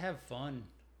 Just have fun.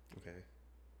 Okay.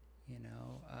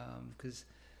 Because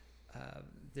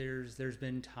there's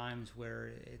been times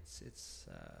where it's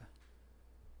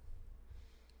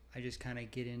I just kind of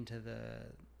get into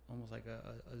the almost like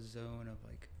a zone of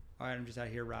like, all right, I'm just out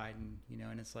here riding,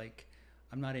 and it's like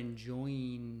I'm not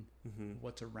enjoying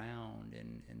what's around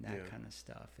and that kind of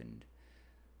stuff, and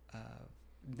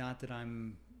not that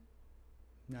I'm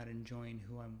not enjoying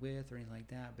who I'm with or anything like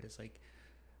that, but it's like,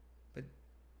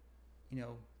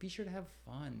 be sure to have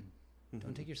fun.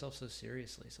 Don't take yourself so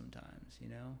seriously sometimes,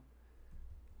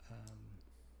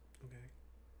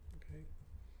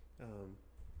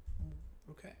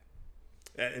 Okay.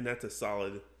 And that's a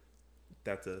solid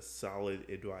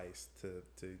advice to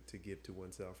give to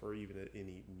oneself, or even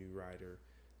any new rider,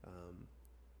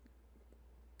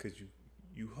 because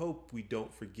you hope we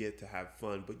don't forget to have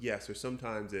fun. But yes, there's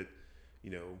sometimes that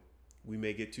we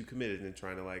may get too committed in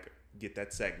trying to like get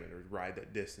that segment or ride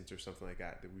that distance or something like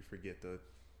that we forget to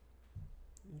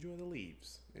enjoy the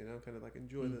leaves, kind of like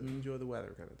enjoy the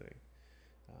weather kind of thing.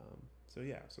 So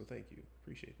thank you,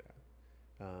 appreciate that.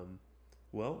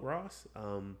 Well, Ross,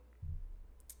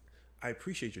 I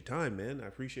appreciate your time, man. I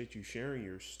appreciate you sharing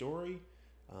your story.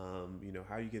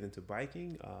 How you get into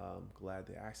biking. Glad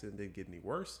the accident didn't get any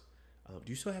worse. Do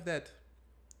you still have that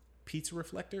pizza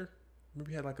reflector?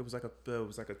 Remember you had it was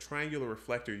like a triangular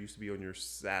reflector used to be on your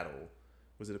saddle.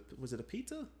 Was it a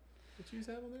pizza that you used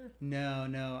to have on there?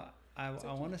 No. I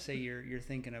want to say you're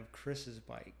thinking of Chris's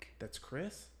bike. That's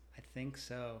Chris? I think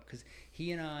so, because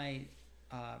he and I,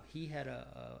 he had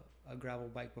a gravel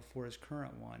bike before his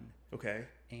current one. Okay.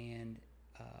 And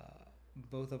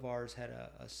both of ours had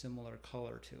a similar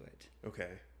color to it.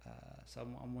 Okay. So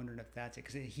I'm wondering if that's it,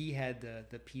 because he had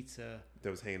the pizza that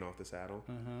was hanging off the saddle.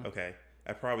 Okay.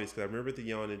 I probably, because I remember at the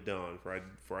Yawn Dawn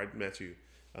before I met you,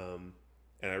 and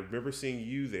I remember seeing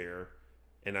you there,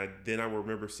 and I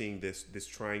remember seeing this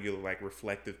triangular like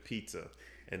reflective pizza,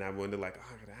 and I wondered like, I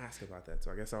gotta ask about that.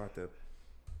 So I guess I'll have to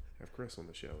have Chris on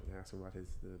the show and ask him about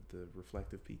the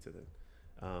reflective pizza then.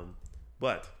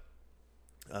 But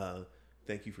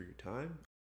thank you for your time.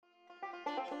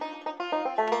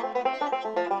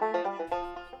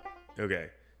 Okay.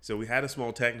 So we had a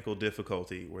small technical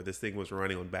difficulty where this thing was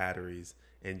running on batteries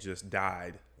and just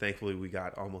died. Thankfully, we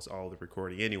got almost all the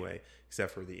recording anyway,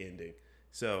 except for the ending.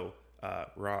 So,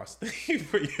 Ross, thank you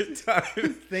for your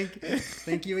time.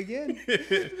 Thank you again.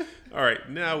 All right,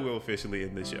 now we'll officially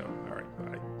end the show. All right,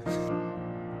 bye.